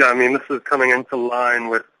 This is coming into line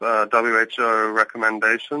with WHO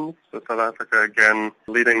recommendations for South Africa, again,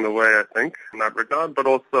 leading the way, I think, in that regard, but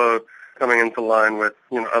also coming into line with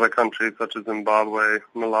other countries such as Zimbabwe,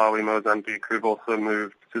 Malawi, Mozambique, who've also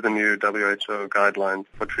moved to the new WHO guidelines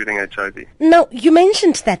for treating HIV. Now, you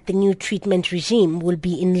mentioned that the new treatment regime will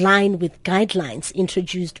be in line with guidelines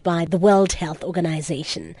introduced by the World Health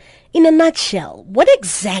Organization. In a nutshell, what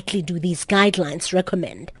exactly do these guidelines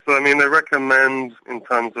recommend? So, they recommend, in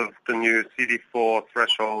terms of the new CD4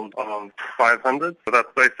 threshold of 500, so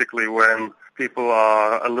that's basically when people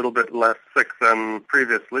are a little bit less sick than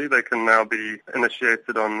previously. They can now be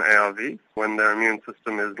initiated on ARVs when their immune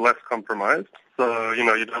system is less compromised. So,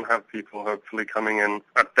 you don't have people hopefully coming in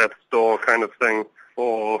at death's door kind of thing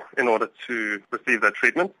in order to receive their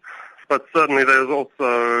treatment. But certainly there's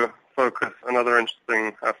also focus, another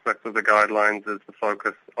interesting aspect of the guidelines is the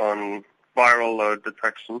focus on viral load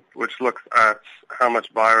detection, which looks at how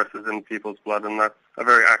much virus is in people's blood, and that's a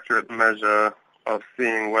very accurate measure of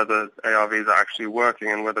seeing whether ARVs are actually working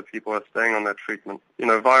and whether people are staying on their treatment.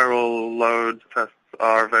 Viral load tests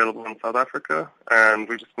are available in South Africa, and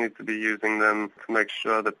we just need to be using them to make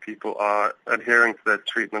sure that people are adhering to their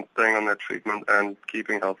treatment, staying on their treatment, and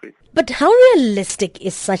keeping healthy. But how realistic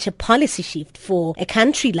is such a policy shift for a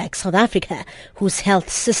country like South Africa, whose health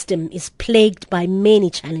system is plagued by many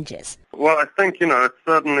challenges? Well, I think, it's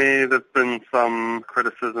certainly there's been some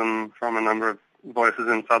criticism from a number of voices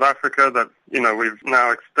in South Africa that, we've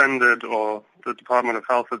now extended, or the Department of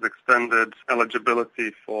Health has extended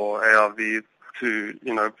eligibility for ARVs to,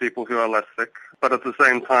 people who are less sick. But at the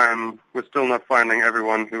same time, we're still not finding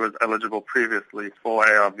everyone who was eligible previously for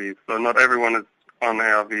ARVs. So not everyone is on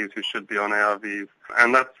ARVs who should be on ARVs.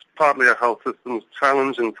 And that's partly a health systems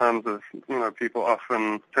challenge in terms of, people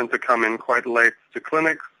often tend to come in quite late to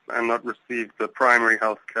clinics and not receive the primary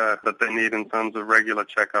health care that they need in terms of regular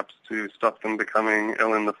checkups to stop them becoming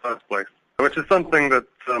ill in the first place, which is something that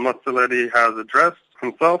Motsoaledi has addressed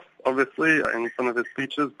himself, obviously, in some of his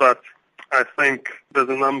speeches, but I think there's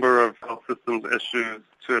a number of health systems issues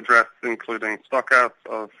to address, including stockouts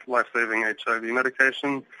of life-saving HIV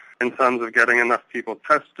medication, in terms of getting enough people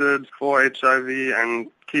tested for HIV and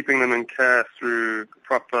keeping them in care through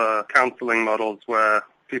proper counseling models where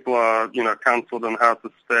people are, counseled on how to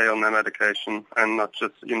stay on their medication and not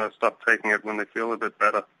just, stop taking it when they feel a bit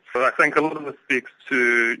better. So I think a lot of this speaks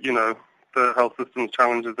to, the health systems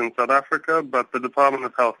challenges in South Africa, but the Department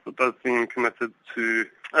of Health does seem committed to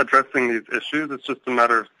addressing these issues. It's just a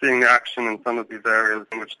matter of seeing the action in some of these areas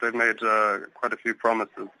in which they've made quite a few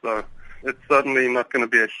promises. So it's certainly not going to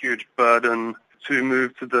be a huge burden to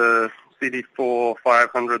move to the CD4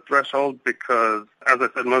 500 threshold because, as I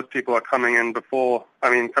said, most people are coming in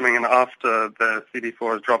after the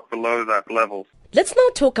CD4 has dropped below that level. Let's now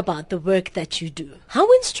talk about the work that you do. How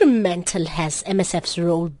instrumental has MSF's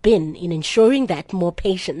role been in ensuring that more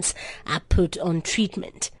patients are put on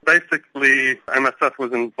treatment? Basically, MSF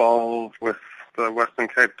was involved with the Western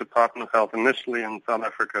Cape Department of Health initially in South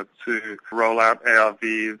Africa to roll out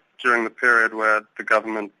ARVs during the period where the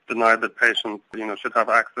government denied that patients, should have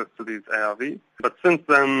access to these ARVs. But since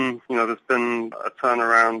then, there's been a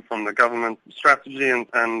turnaround from the government strategy, and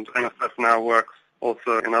MSF now works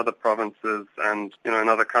also in other provinces and, in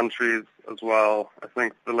other countries as well. I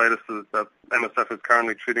think the latest is that MSF is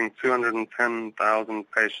currently treating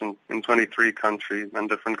 210,000 patients in 23 countries and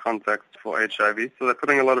different contexts for HIV. So they're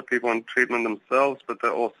putting a lot of people on treatment themselves, but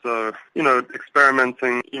they're also,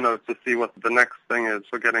 experimenting, to see what the next thing is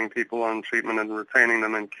for getting people on treatment and retaining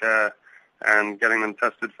them in care and getting them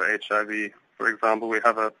tested for HIV. For example, we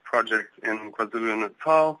have a project in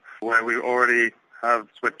KwaZulu-Natal where we already have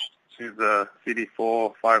switched to the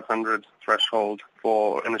CD4 500 threshold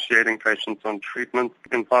for initiating patients on treatment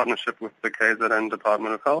in partnership with the KZN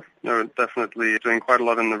Department of Health. We're definitely doing quite a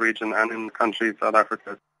lot in the region and in the country, South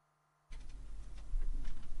Africa.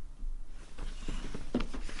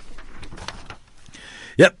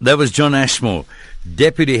 Yep, that was John Ashmore,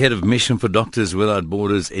 Deputy Head of Mission for Doctors Without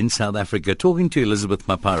Borders in South Africa, talking to Elizabeth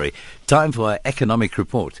Mapari. Time for our economic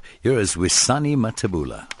report. Here is Wisani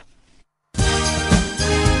Matabula.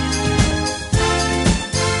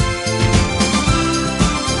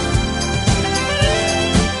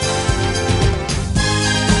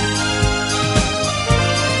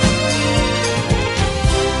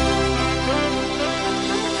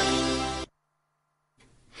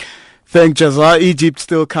 Thank Jazza. Egypt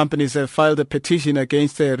steel companies have filed a petition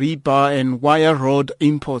against the rebar and wire rod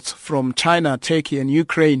imports from China, Turkey and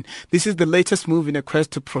Ukraine. This is the latest move in a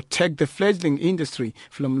quest to protect the fledgling industry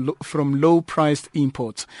from low-priced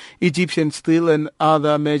imports. Egyptian Steel and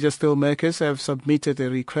other major steel makers have submitted a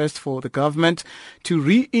request for the government to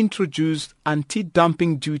reintroduce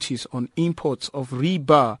anti-dumping duties on imports of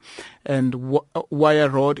rebar and wire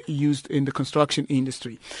rod used in the construction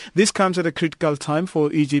industry. This comes at a critical time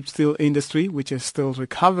for Egypt's steel industry, which is still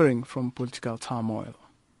recovering from political turmoil.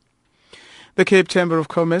 The Cape Chamber of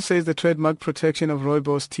Commerce says the trademark protection of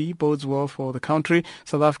rooibos tea bodes well for the country.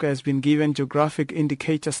 South Africa has been given geographic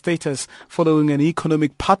indicator status following an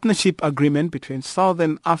economic partnership agreement between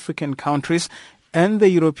Southern African countries and the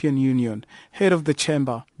European Union. Head of the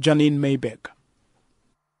Chamber, Janine Maybeck.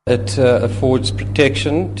 It affords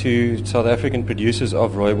protection to South African producers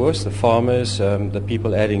of rooibos, the farmers, the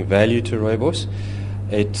people adding value to rooibos.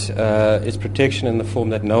 It's protection in the form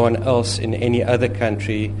that no one else in any other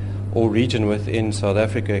country or region within South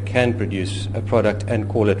Africa can produce a product and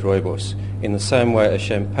call it rooibos. In the same way, a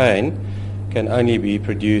champagne can only be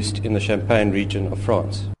produced in the Champagne region of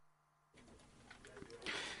France.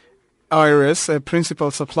 IRIS, a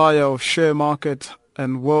principal supplier of share market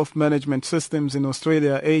and wealth management systems in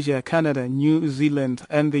Australia, Asia, Canada, New Zealand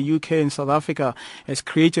and the UK and South Africa, has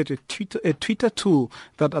created a Twitter tool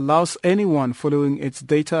that allows anyone following its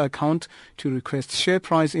data account to request share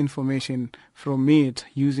price information from it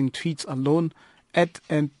using tweets alone at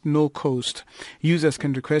and no cost. Users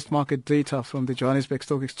can request market data from the Johannesburg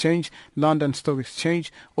Stock Exchange, London Stock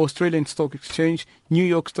Exchange, Australian Stock Exchange, New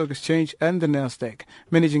York Stock Exchange and the Nasdaq.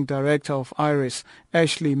 Managing Director of IRIS,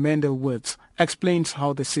 Ashley Mendel-Woods, explains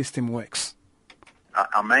how the system works.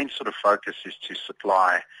 Our main sort of focus is to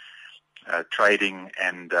supply trading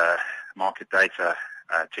and market data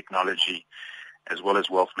technology as well as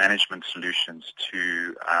wealth management solutions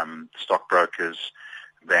to stockbrokers,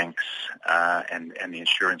 banks and the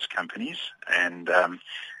insurance companies, and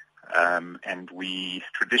we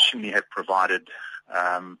traditionally have provided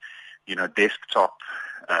desktop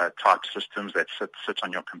type systems that sit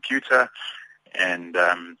on your computer, and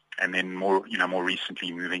then more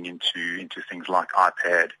recently moving into things like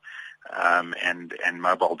iPad and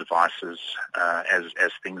mobile devices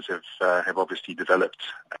as things have obviously developed.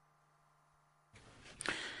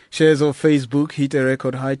 Shares of Facebook hit a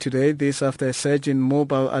record high today. This after a surge in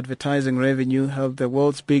mobile advertising revenue helped the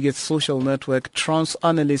world's biggest social network trounce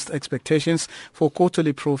analyst expectations for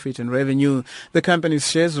quarterly profit and revenue. The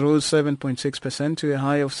company's shares rose 7.6% to a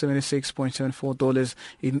high of $76.74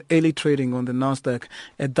 in early trading on the Nasdaq.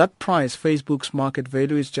 At that price, Facebook's market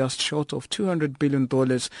value is just short of $200 billion,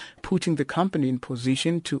 putting the company in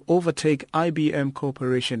position to overtake IBM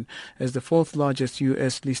Corporation as the fourth largest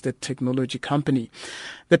U.S.-listed technology company.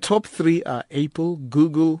 The top three are Apple,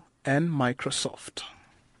 Google, and Microsoft.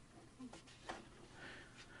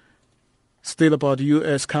 Still about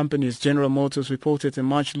U.S. companies, General Motors reported a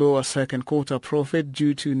much lower second quarter profit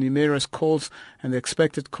due to numerous calls and the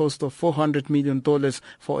expected cost of $400 million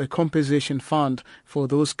for a compensation fund for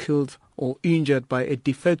those killed or injured by a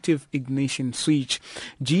defective ignition switch.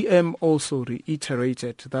 GM also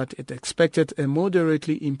reiterated that it expected a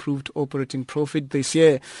moderately improved operating profit this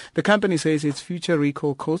year. The company says its future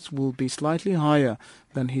recall costs will be slightly higher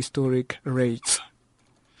than historic rates.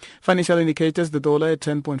 Financial indicators, the dollar at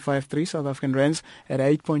 10.53 South African rands, at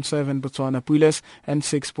 8.7 Botswana Pulas, and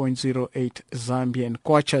 6.08 Zambian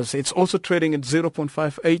Kwachas. It's also trading at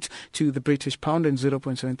 0.58 to the British pound and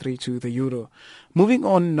 0.73 to the euro. Moving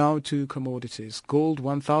on now to commodities. Gold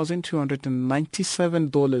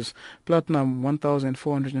 $1,297, platinum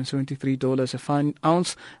 $1,473 a fine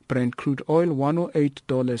ounce, Brent crude oil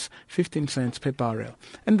 $108.15 per barrel.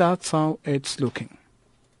 And that's how it's looking.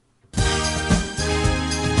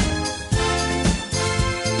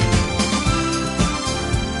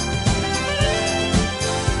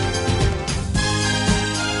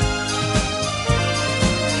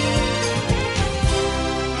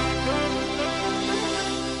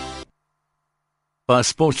 Our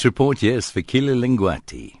sports report, yes, Fikile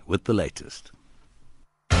Lingwati with the latest.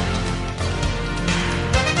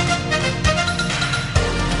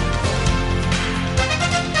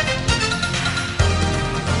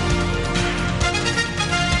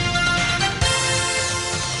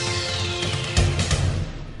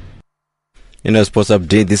 In our sports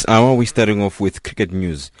update this hour, we're starting off with cricket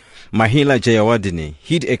news. Mahela Jayawardene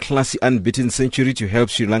hit a classy unbeaten century to help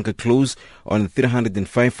Sri Lanka close on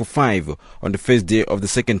 305 for 5 on the first day of the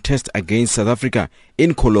second test against South Africa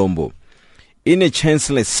in Colombo. In a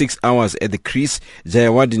chanceless 6 hours at the crease,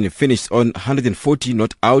 Jayawardene finished on 140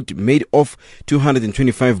 not out, made off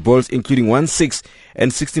 225 balls including 1 6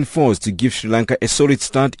 and 16 fours to give Sri Lanka a solid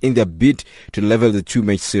start in their bid to level the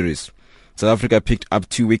two-match series. South Africa picked up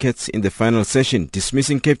 2 wickets in the final session,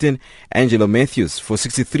 dismissing captain Angelo Matthews for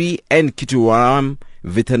 63 and Kituwaram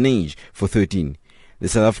Vetanage for 13. The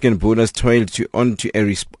South African bowlers toiled onto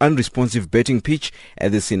a unresponsive batting pitch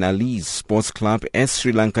at the Sinhalese Sports Club as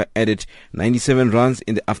Sri Lanka added 97 runs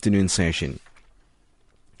in the afternoon session.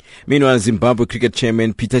 Meanwhile, Zimbabwe cricket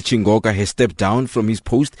chairman Peter Chingoka has stepped down from his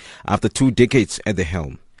post after 2 decades at the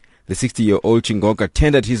helm. The 60-year-old Chingoka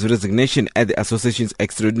tendered his resignation at the association's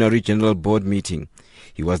extraordinary general board meeting.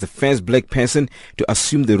 He was the first black person to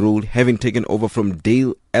assume the role, having taken over from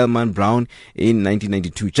Dale Elman Brown in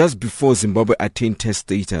 1992, just before Zimbabwe attained test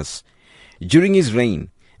status. During his reign,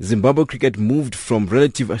 Zimbabwe cricket moved from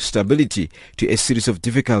relative stability to a series of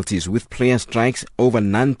difficulties with player strikes over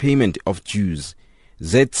non-payment of dues.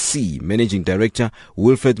 ZC Managing Director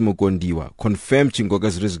Wilfred Mugondiwa confirmed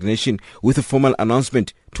Chingoka's resignation with a formal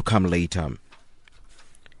announcement to come later.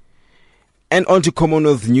 And on to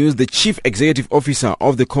Commonwealth news. The Chief Executive Officer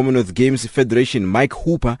of the Commonwealth Games Federation, Mike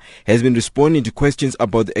Hooper, has been responding to questions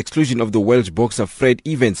about the exclusion of the Welsh boxer Fred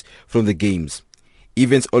Evans from the Games.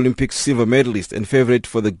 Evans, Olympic silver medalist and favourite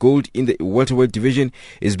for the gold in the welterweight division,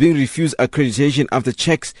 is being refused accreditation after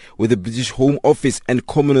checks with the British Home Office and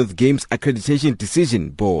Commonwealth Games Accreditation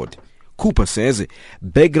Decision Board. Cooper says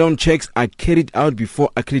background checks are carried out before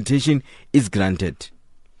accreditation is granted.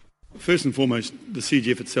 First and foremost, the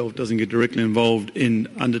CGF itself doesn't get directly involved in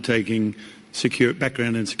undertaking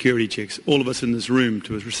background and security checks. All of us in this room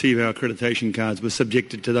to receive our accreditation cards were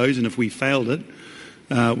subjected to those, and if we failed it,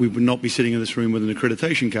 we would not be sitting in this room with an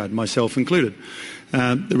accreditation card, myself included.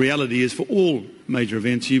 The reality is, for all major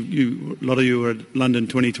events, a lot of you were at London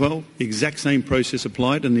 2012, the exact same process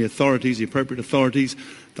applied, and the appropriate authorities,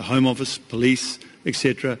 the Home Office, police,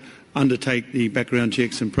 etc., undertake the background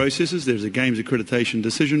checks and processes. There's a Games Accreditation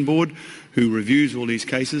Decision Board who reviews all these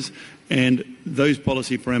cases, and those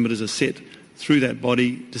policy parameters are set through that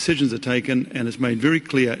body. Decisions are taken, and it's made very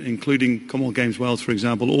clear, including Commonwealth Games Wales, for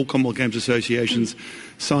example, all Commonwealth Games associations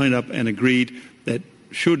signed up and agreed that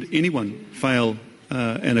should anyone fail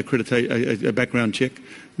a background check,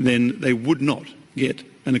 then they would not get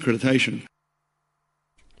an accreditation.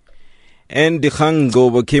 And Dikgang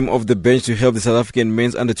Ngobo came off the bench to help the South African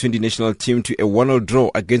men's under-20 national team to a 1-1 draw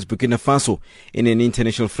against Burkina Faso in an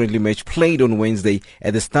international friendly match played on Wednesday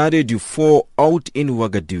at the Stade du Fort out in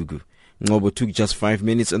Ouagadougou. Ngobo took just 5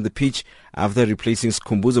 minutes on the pitch after replacing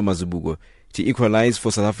Skhumbuzo Mazibuko to equalize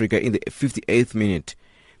for South Africa in the 58th minute.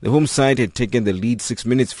 The home side had taken the lead 6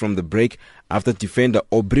 minutes from the break after defender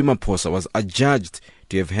Obrima Posa was adjudged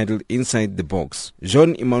to have handled inside the box.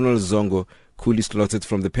 Jean-Emmanuel Zongo coolly slotted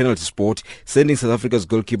from the penalty spot, sending South Africa's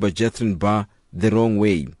goalkeeper Jethrin Bah the wrong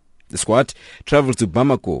way. The squad travels to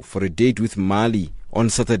Bamako for a date with Mali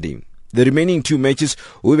on Saturday. The remaining 2 matches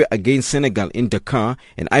will be against Senegal in Dakar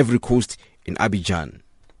and Ivory Coast in Abidjan.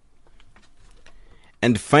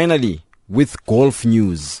 And finally, with golf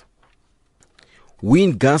news.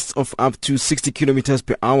 Wind gusts of up to 60 kilometers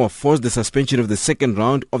per hour forced the suspension of the second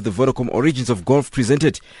round of the Vodacom Origins of Golf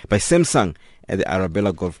presented by Samsung at the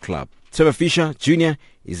Arabella Golf Club. Trevor Fisher Jr.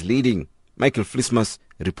 is leading. Michael Flismas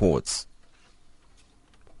reports.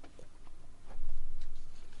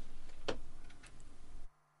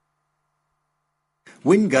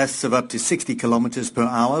 Wind gusts of up to 60 kilometers per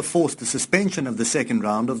hour forced the suspension of the second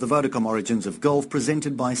round of the Vodacom Origins of Golf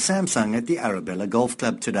presented by Samsung at the Arabella Golf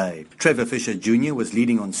Club today. Trevor Fisher Jr. was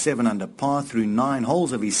leading on 7 under par through 9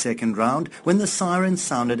 holes of his second round when the siren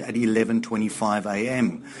sounded at 11:25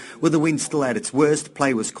 a.m. With the wind still at its worst,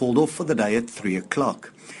 play was called off for the day at 3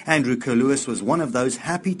 o'clock. Andrew Kerlewis was one of those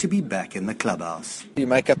happy to be back in the clubhouse. You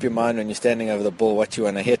make up your mind when you're standing over the ball what you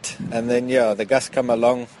want to hit, and then the gusts come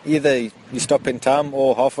along. Either you stop in time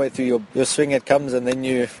or halfway through your swing it comes and then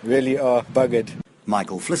you really are buggered.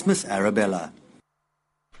 Michael Flismas, Arabella.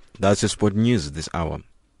 That's your sport news this hour.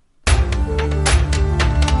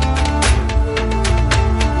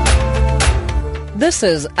 This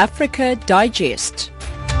is Africa Digest.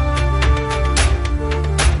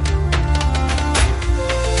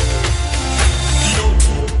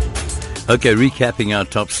 Okay, recapping our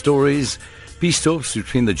top stories. Peace talks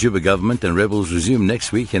between the Juba government and rebels resume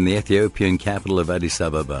next week in the Ethiopian capital of Addis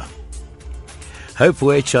Ababa. Hope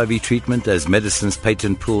for HIV treatment as Medicines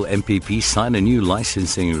Patent Pool MPP sign a new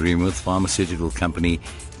licensing agreement with pharmaceutical company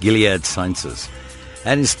Gilead Sciences.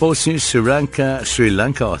 And in sports news, Sri Lanka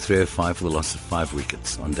are 305 for the loss of 5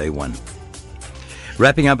 wickets on day 1.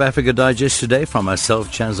 Wrapping up Africa Digest today from myself,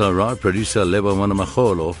 Chanzo Rod, producer Lebo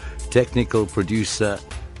Monamacholo, technical producer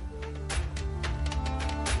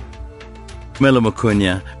Mela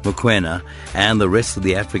Mukwena, and the rest of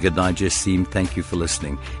the Africa Digest team, thank you for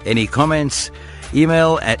listening. Any comments?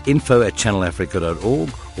 Email at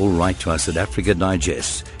info@channelafrica.org or write to us at Africa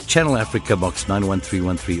Digest, Channel Africa, Box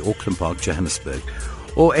 91313, Auckland Park, Johannesburg,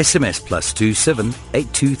 or SMS +27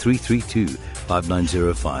 82332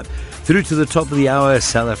 5905. Through to the top of the hour,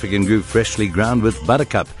 South African group Freshly Ground with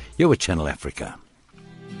Buttercup. You're with Channel Africa.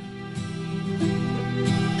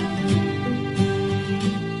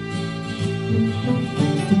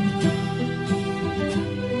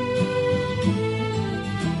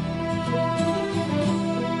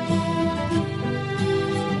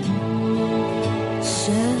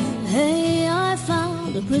 Hey, I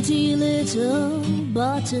found a pretty little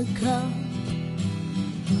buttercup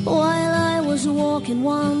while I was walking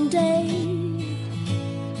one day,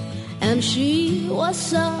 and she was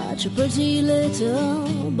such a pretty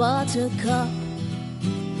little buttercup.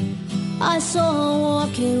 I saw her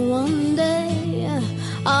walking one day.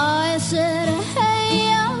 I said,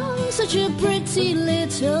 hey, you're such a pretty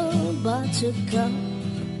little buttercup.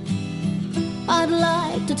 I'd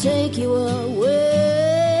like to take you away,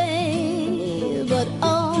 but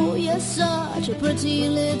oh, you're such a pretty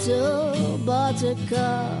little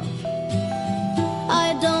buttercup.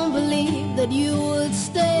 I don't believe that you would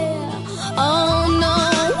stay. Oh, no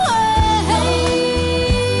way.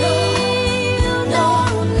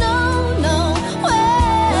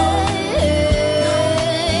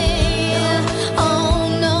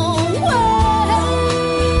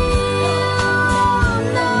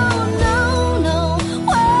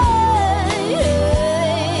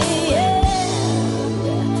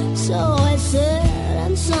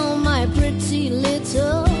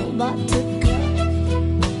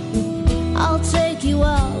 I'll take you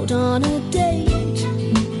out on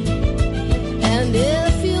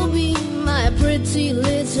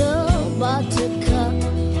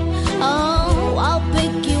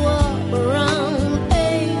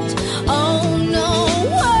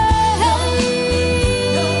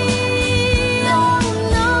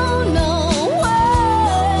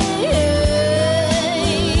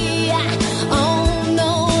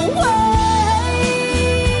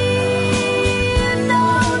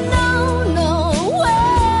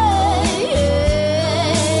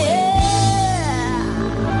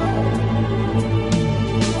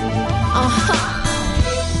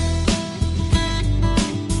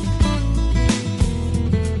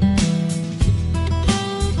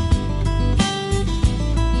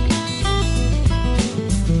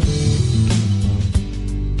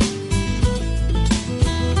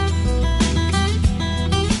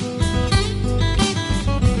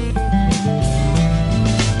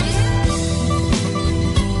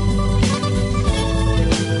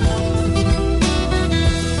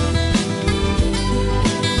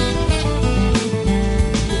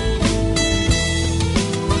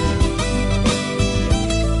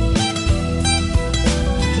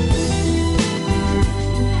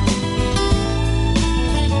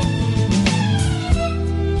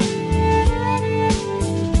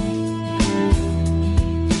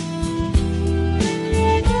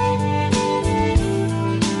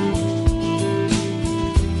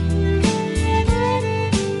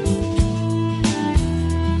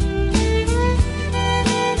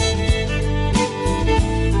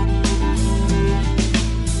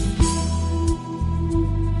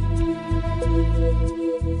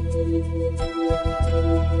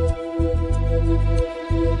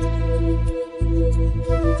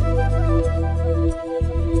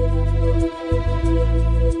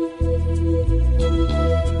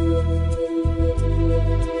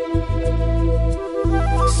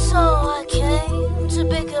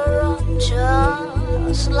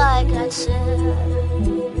like I'd said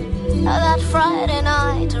that Friday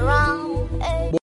night around